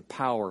really that the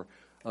power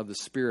of the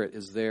Spirit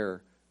is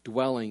there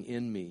dwelling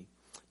in me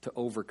to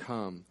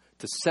overcome,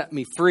 to set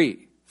me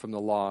free from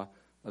the law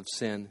of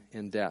sin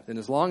and death. And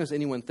as long as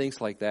anyone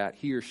thinks like that,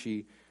 he or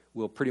she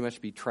will pretty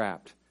much be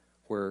trapped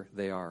where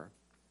they are.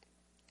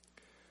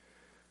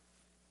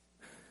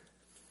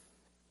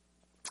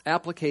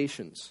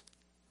 Applications.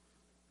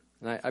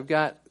 And I've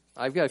got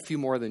a few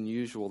more than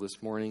usual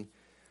this morning,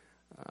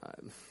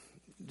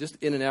 just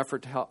in an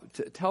effort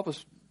to help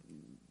us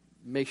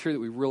make sure that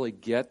we really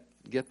get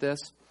this.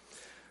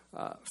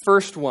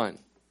 First one,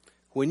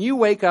 when you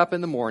wake up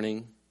in the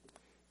morning,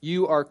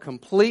 you are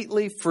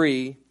completely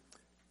free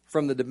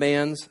from the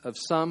demands of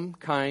some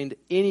kind,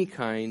 any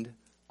kind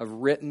of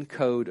written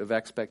code of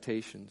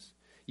expectations.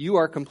 You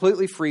are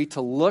completely free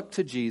to look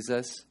to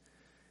Jesus.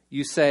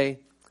 You say,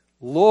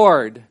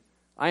 Lord,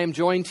 I am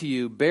joined to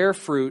you. Bear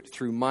fruit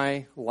through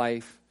my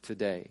life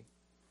today.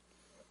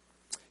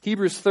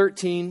 Hebrews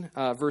 13,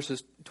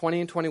 verses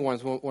 20 and 21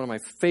 is one of my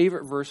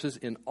favorite verses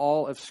in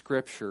all of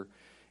Scripture,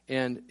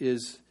 and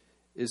is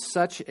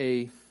such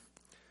a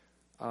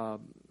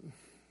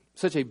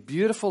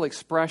beautiful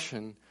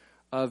expression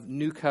of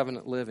new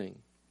covenant living.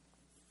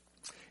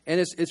 And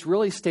it's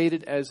really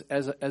stated as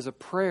a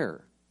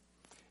prayer.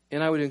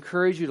 And I would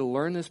encourage you to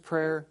learn this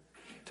prayer,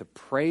 to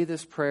pray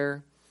this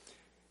prayer.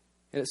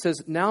 And it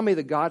says, now may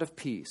the God of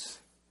peace,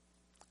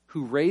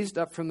 who raised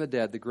up from the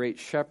dead the great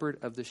shepherd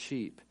of the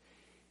sheep,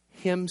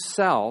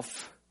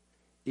 himself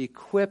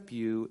equip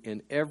you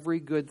in every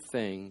good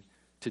thing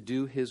to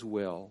do his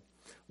will,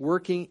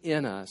 working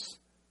in us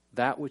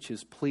that which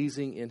is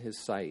pleasing in his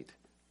sight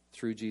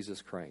through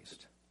Jesus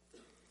Christ.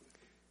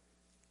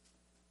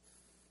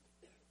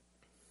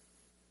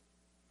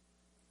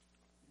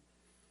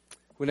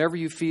 Whenever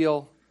you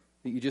feel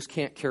that you just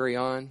can't carry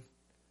on,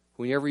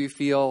 whenever you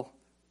feel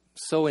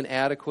so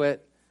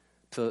inadequate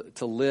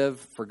to live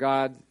for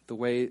God the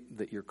way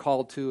that you're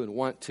called to and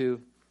want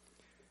to,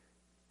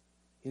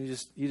 you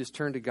just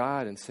turn to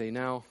God and say,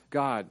 now,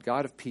 God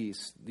of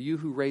peace, you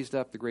who raised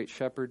up the great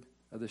shepherd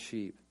of the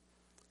sheep,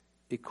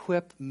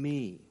 equip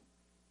me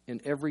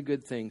in every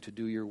good thing to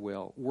do your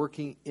will,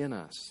 working in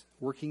us,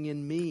 working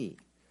in me,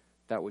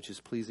 that which is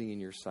pleasing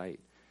in your sight.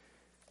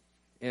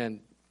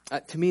 And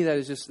to me,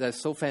 that's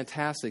so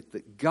fantastic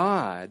that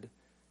God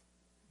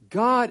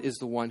is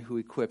the one who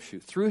equips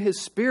you. Through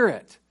his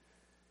Spirit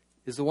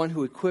is the one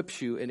who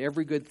equips you in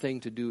every good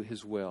thing to do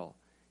his will.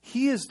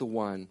 He is the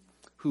one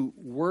who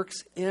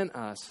works in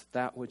us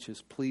that which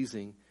is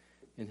pleasing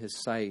in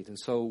his sight. And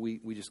so we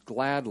just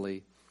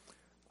gladly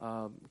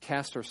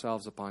cast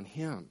ourselves upon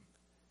him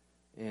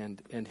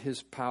and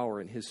his power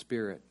and his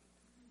Spirit.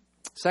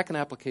 Second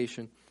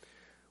application,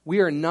 we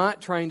are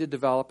not trying to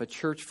develop a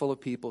church full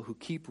of people who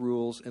keep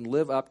rules and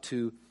live up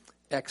to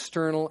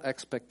external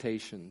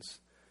expectations,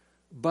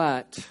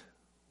 but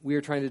we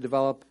are trying to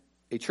develop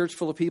a church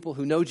full of people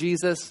who know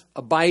Jesus,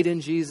 abide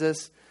in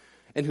Jesus,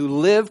 and who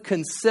live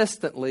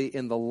consistently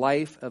in the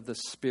life of the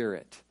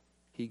Spirit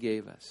he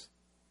gave us.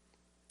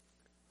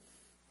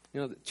 You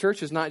know, the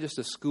church is not just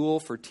a school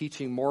for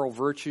teaching moral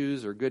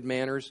virtues or good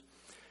manners.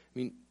 I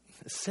mean,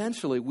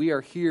 essentially, we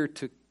are here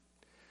to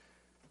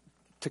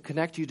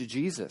connect you to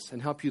Jesus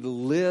and help you to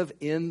live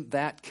in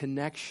that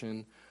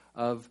connection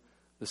of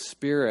the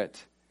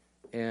Spirit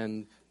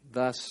and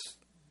thus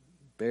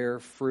bear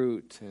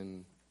fruit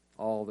and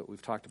all that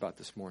we've talked about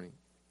this morning.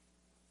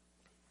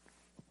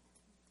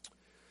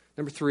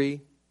 Number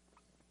 3,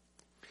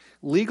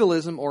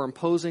 legalism or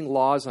imposing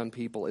laws on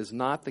people is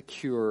not the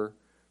cure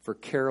for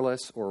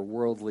careless or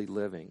worldly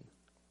living.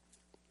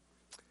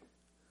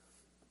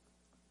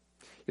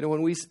 You know,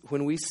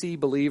 when we see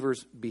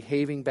believers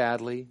behaving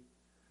badly,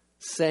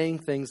 saying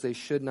things they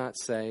should not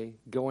say,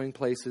 going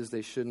places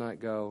they should not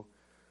go,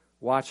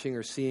 watching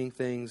or seeing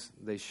things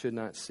they should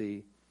not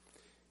see,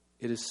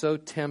 it is so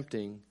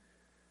tempting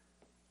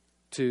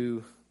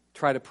to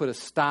try to put a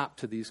stop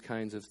to these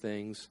kinds of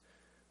things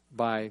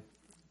by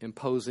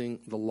imposing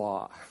the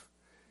law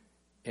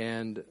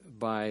and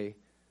by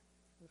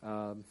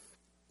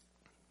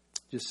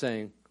just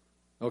saying,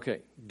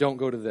 okay, don't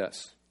go to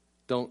this.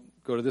 Don't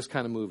go to this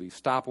kind of movie.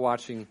 Stop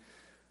watching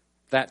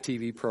that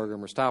TV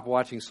program, or stop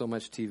watching so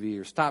much TV,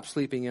 or stop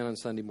sleeping in on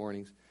Sunday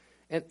mornings.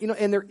 And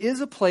and there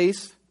is a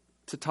place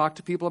to talk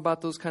to people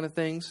about those kind of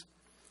things.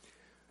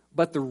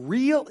 But the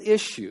real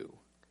issue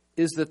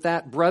is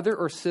that brother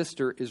or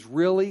sister is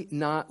really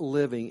not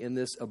living in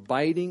this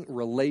abiding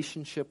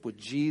relationship with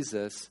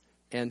Jesus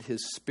and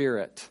His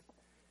Spirit.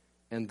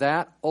 And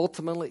that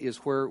ultimately is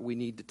where we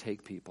need to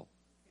take people.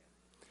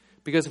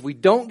 Because if we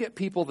don't get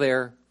people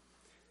there,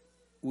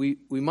 we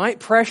might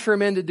pressure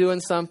them into doing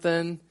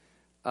something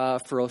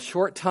for a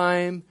short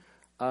time.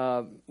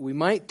 We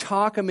might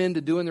talk them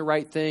into doing the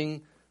right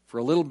thing for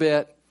a little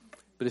bit,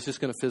 but it's just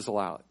going to fizzle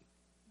out.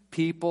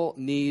 People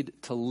need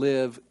to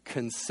live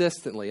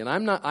consistently. And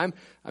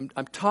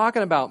I'm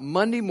talking about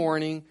Monday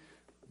morning,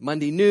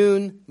 Monday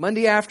noon,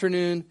 Monday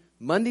afternoon,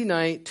 Monday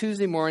night,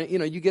 Tuesday morning.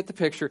 You get the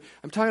picture.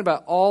 I'm talking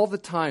about all the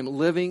time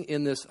living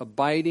in this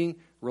abiding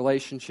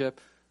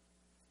relationship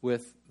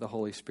with the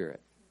Holy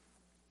Spirit.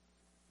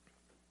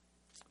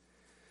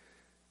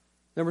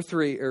 Number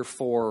 3 or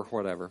 4,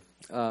 whatever.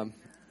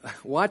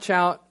 Watch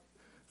out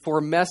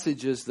for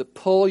messages that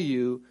pull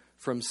you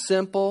from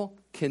simple,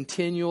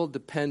 continual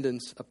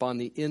dependence upon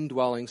the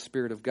indwelling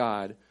Spirit of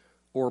God,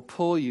 or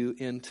pull you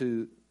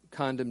into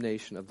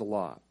condemnation of the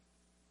law.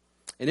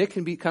 And it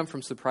can come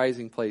from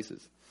surprising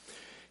places.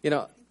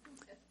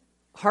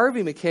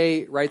 Harvey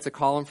Mackay writes a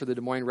column for the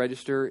Des Moines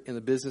Register in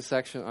the business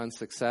section on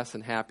success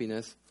and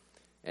happiness.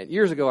 And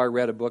years ago I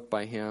read a book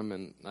by him,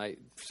 and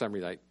for some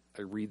reason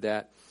I read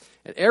that.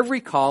 And every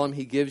column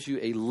he gives you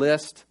a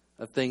list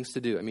of things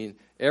to do. I mean,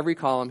 every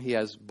column he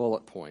has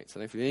bullet points.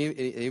 And if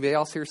anybody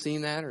else here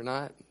seen that or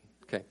not?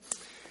 Okay.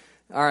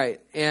 All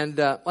right. And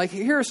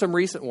here are some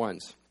recent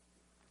ones.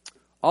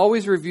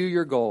 Always review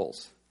your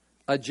goals.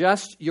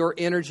 Adjust your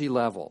energy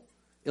level.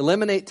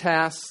 Eliminate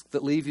tasks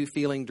that leave you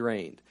feeling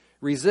drained.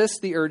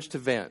 Resist the urge to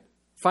vent.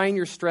 Find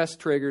your stress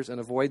triggers and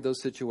avoid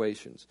those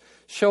situations.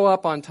 Show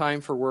up on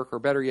time for work, or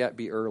better yet,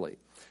 be early.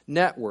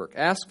 Network.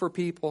 Ask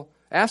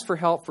for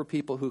help for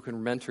people who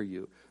can mentor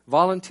you.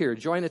 Volunteer.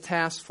 Join a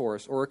task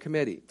force or a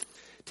committee.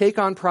 Take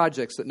on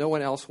projects that no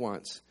one else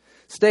wants.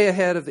 Stay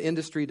ahead of the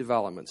industry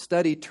development.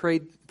 Study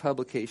trade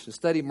publications.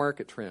 Study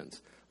market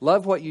trends.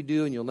 Love what you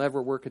do, and you'll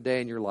never work a day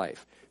in your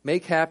life.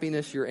 Make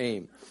happiness your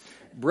aim.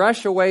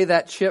 Brush away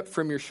that chip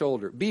from your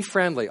shoulder. Be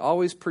friendly.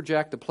 Always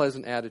project a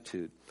pleasant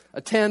attitude.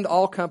 Attend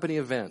all company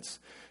events.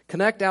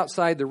 Connect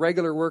outside the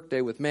regular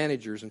workday with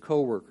managers and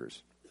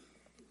coworkers.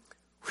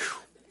 Whew.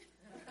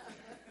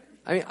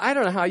 I mean, I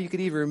don't know how you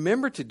could even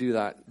remember to do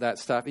that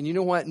stuff. And you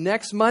know what?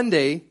 Next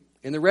Monday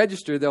in the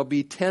register, there'll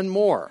be 10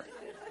 more.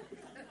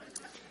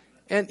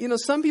 And,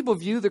 some people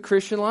view the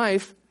Christian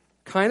life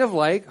kind of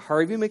like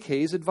Harvey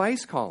Mackay's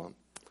advice column.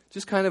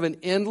 Just kind of an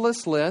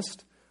endless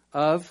list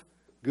of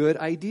good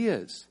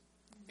ideas.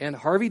 And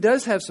Harvey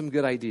does have some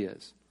good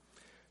ideas.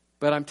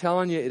 But I'm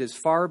telling you, it is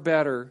far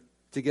better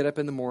to get up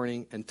in the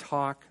morning and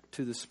talk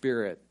to the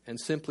Spirit and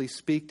simply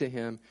speak to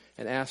Him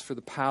and ask for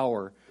the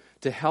power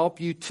to help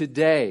you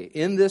today,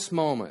 in this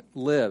moment,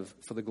 live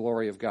for the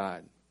glory of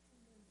God.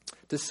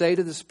 To say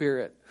to the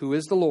Spirit, who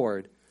is the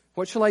Lord,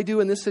 what shall I do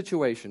in this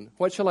situation?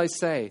 What shall I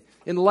say?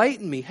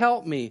 Enlighten me,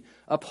 help me,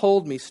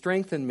 uphold me,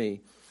 strengthen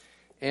me.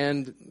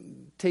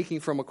 And taking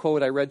from a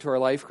quote I read to our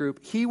life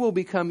group, He will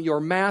become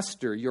your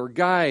master, your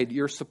guide,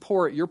 your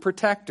support, your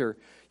protector,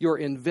 your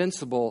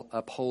invincible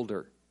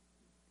upholder.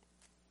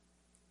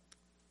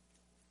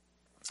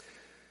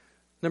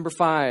 Number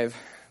 5,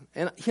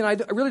 and I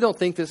really don't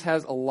think this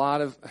has a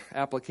lot of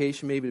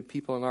application maybe to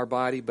people in our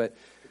body, but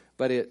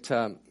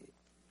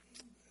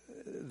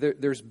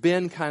there's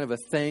been kind of a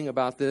thing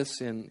about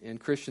this in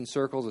Christian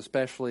circles,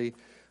 especially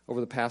over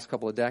the past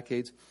couple of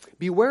decades.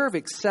 Beware of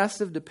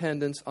excessive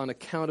dependence on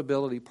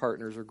accountability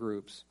partners or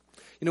groups.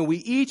 We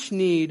each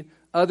need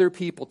other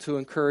people to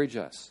encourage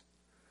us.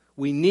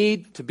 We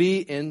need to be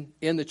in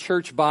the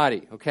church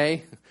body,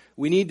 okay?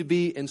 We need to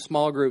be in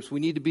small groups.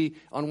 We need to be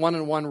on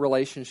one-on-one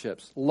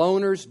relationships.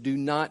 Loners do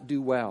not do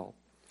well.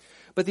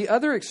 But the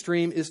other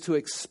extreme is to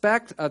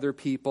expect other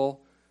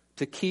people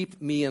to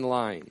keep me in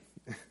line.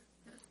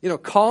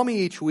 Call me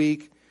each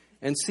week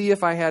and see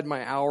if I had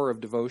my hour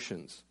of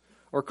devotions.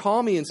 Or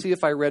call me and see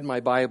if I read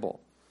my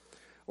Bible.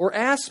 Or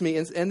ask me,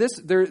 and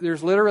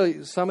there's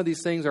literally, some of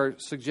these things are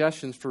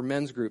suggestions for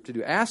men's group to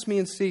do. Ask me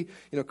and see,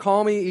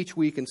 call me each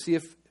week and see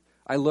if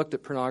I looked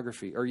at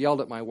pornography or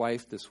yelled at my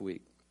wife this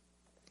week.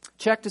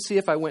 Check to see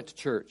if I went to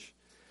church.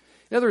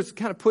 In other words,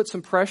 kind of put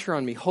some pressure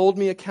on me, hold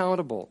me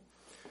accountable.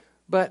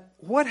 But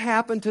what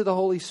happened to the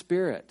Holy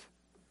Spirit?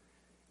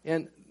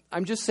 And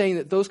I'm just saying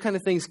that those kind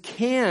of things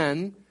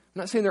I'm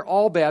not saying they're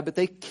all bad, but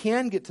they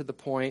can get to the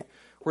point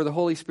where the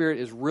Holy Spirit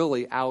is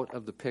really out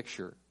of the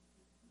picture.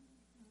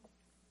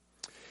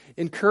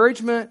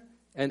 Encouragement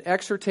and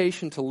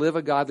exhortation to live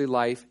a godly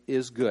life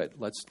is good.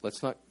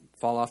 Let's not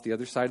fall off the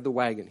other side of the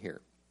wagon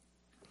here.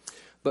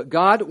 But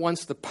God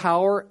wants the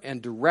power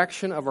and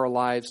direction of our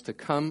lives to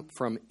come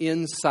from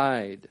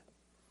inside,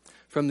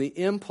 from the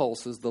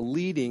impulses, the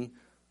leading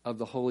of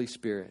the Holy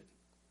Spirit.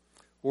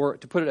 Or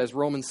to put it as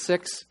Romans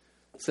 6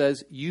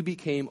 says, you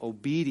became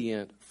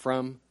obedient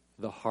from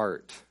the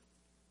heart.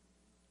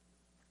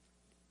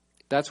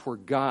 That's where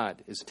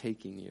God is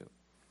taking you.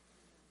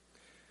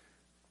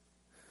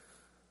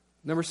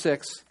 Number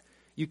 6,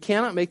 you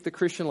cannot make the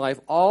Christian life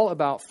all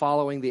about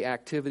following the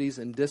activities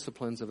and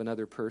disciplines of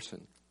another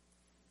person.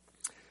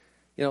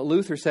 You know,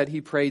 Luther said he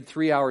prayed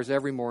 3 hours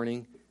every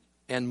morning,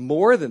 and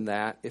more than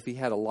that if he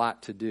had a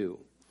lot to do.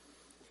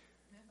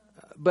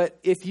 But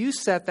if you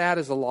set that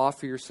as a law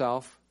for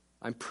yourself,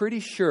 I'm pretty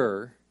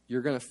sure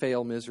you're going to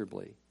fail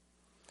miserably.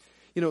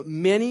 You know,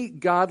 many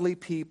godly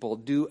people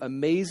do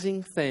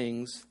amazing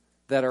things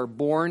that are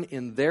born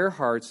in their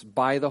hearts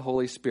by the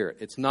Holy Spirit.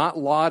 It's not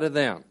law to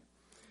them.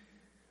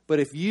 But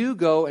if you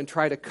go and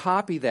try to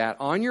copy that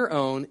on your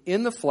own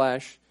in the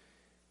flesh,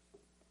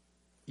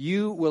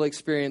 you will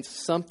experience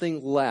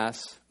something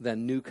less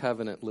than new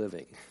covenant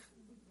living.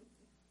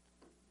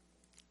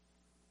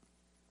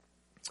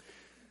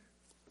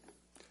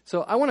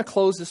 So I want to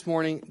close this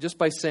morning just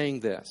by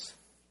saying this.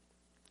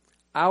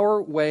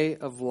 Our way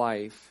of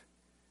life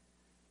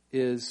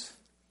is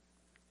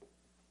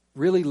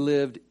really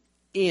lived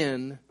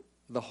in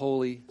the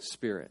Holy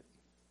Spirit.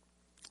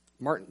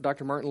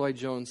 Dr. Martin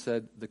Lloyd-Jones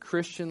said, the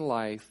Christian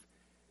life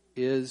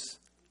is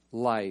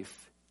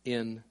life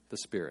in the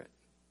Spirit.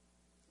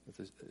 It's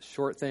a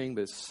short thing,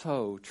 but it's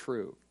so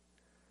true.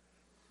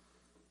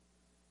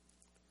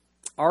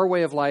 Our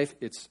way of life,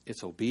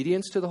 it's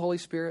obedience to the Holy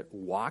Spirit,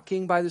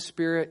 walking by the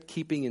Spirit,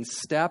 keeping in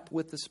step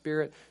with the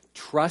Spirit,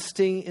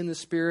 trusting in the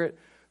Spirit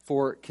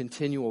for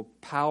continual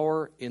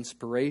power,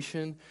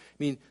 inspiration. I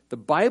mean, the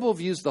Bible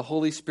views the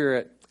Holy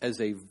Spirit as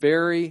a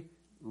very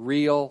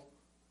real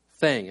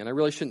thing. And I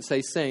really shouldn't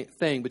say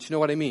thing, but you know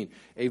what I mean.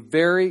 A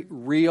very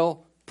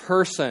real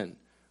person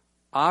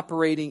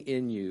operating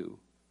in you,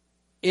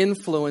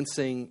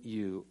 influencing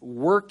you,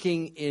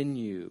 working in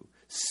you,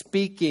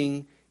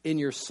 speaking in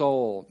your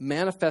soul,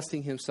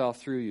 manifesting himself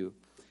through you.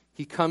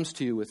 He comes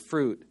to you with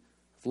fruit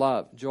of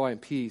love, joy,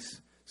 and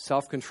peace,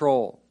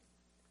 self-control.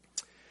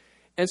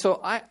 And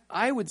so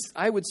I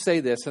would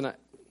say this, and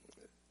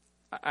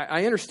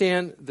I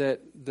understand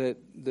that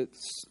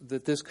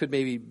this could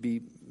maybe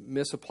be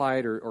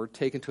misapplied or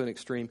taken to an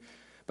extreme,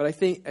 but I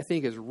think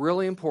it's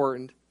really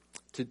important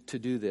to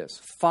do this.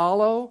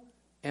 Follow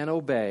and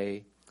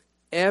obey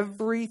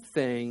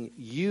everything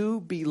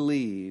you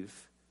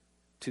believe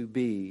to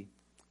be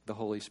the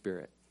Holy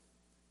Spirit.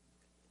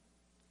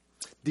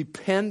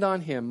 Depend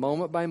on Him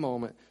moment by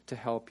moment to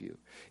help you.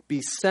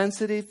 Be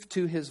sensitive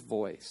to His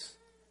voice,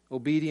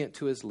 obedient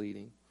to His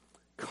leading.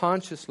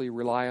 Consciously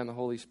rely on the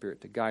Holy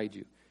Spirit to guide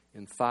you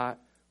in thought,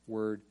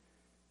 word,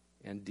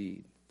 and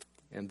deed.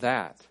 And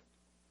that,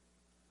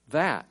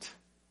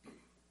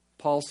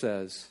 Paul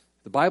says,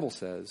 the Bible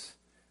says,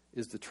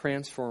 is the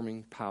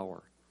transforming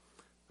power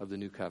of the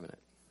new covenant.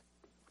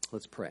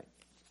 Let's pray.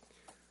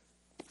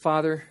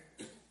 Father,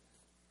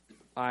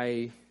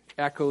 I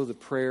echo the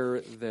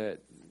prayer that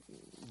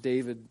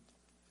David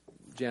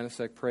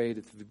Janicek prayed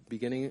at the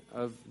beginning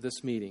of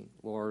this meeting,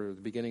 Lord, or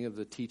the beginning of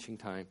the teaching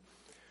time.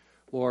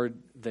 Lord,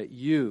 that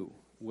you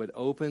would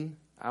open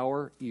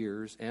our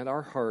ears and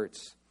our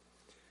hearts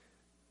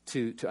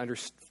to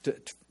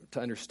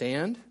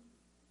understand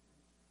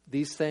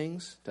these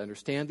things, to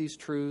understand these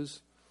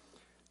truths,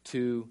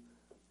 to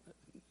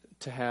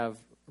have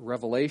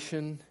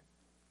revelation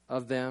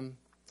of them,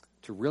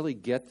 to really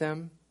get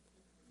them,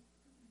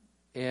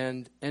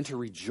 and to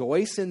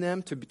rejoice in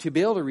them, to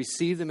be able to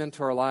receive them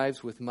into our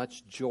lives with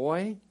much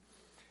joy,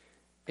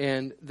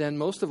 and then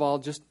most of all,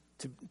 just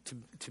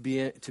to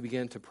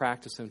begin to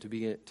practice them, to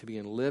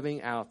begin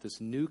living out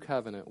this new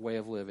covenant way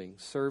of living,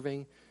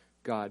 serving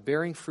God,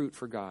 bearing fruit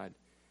for God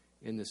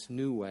in this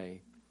new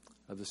way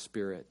of the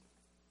Spirit.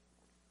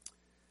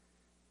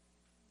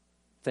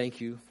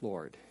 Thank you,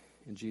 Lord.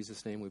 In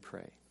Jesus' name we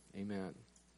pray. Amen.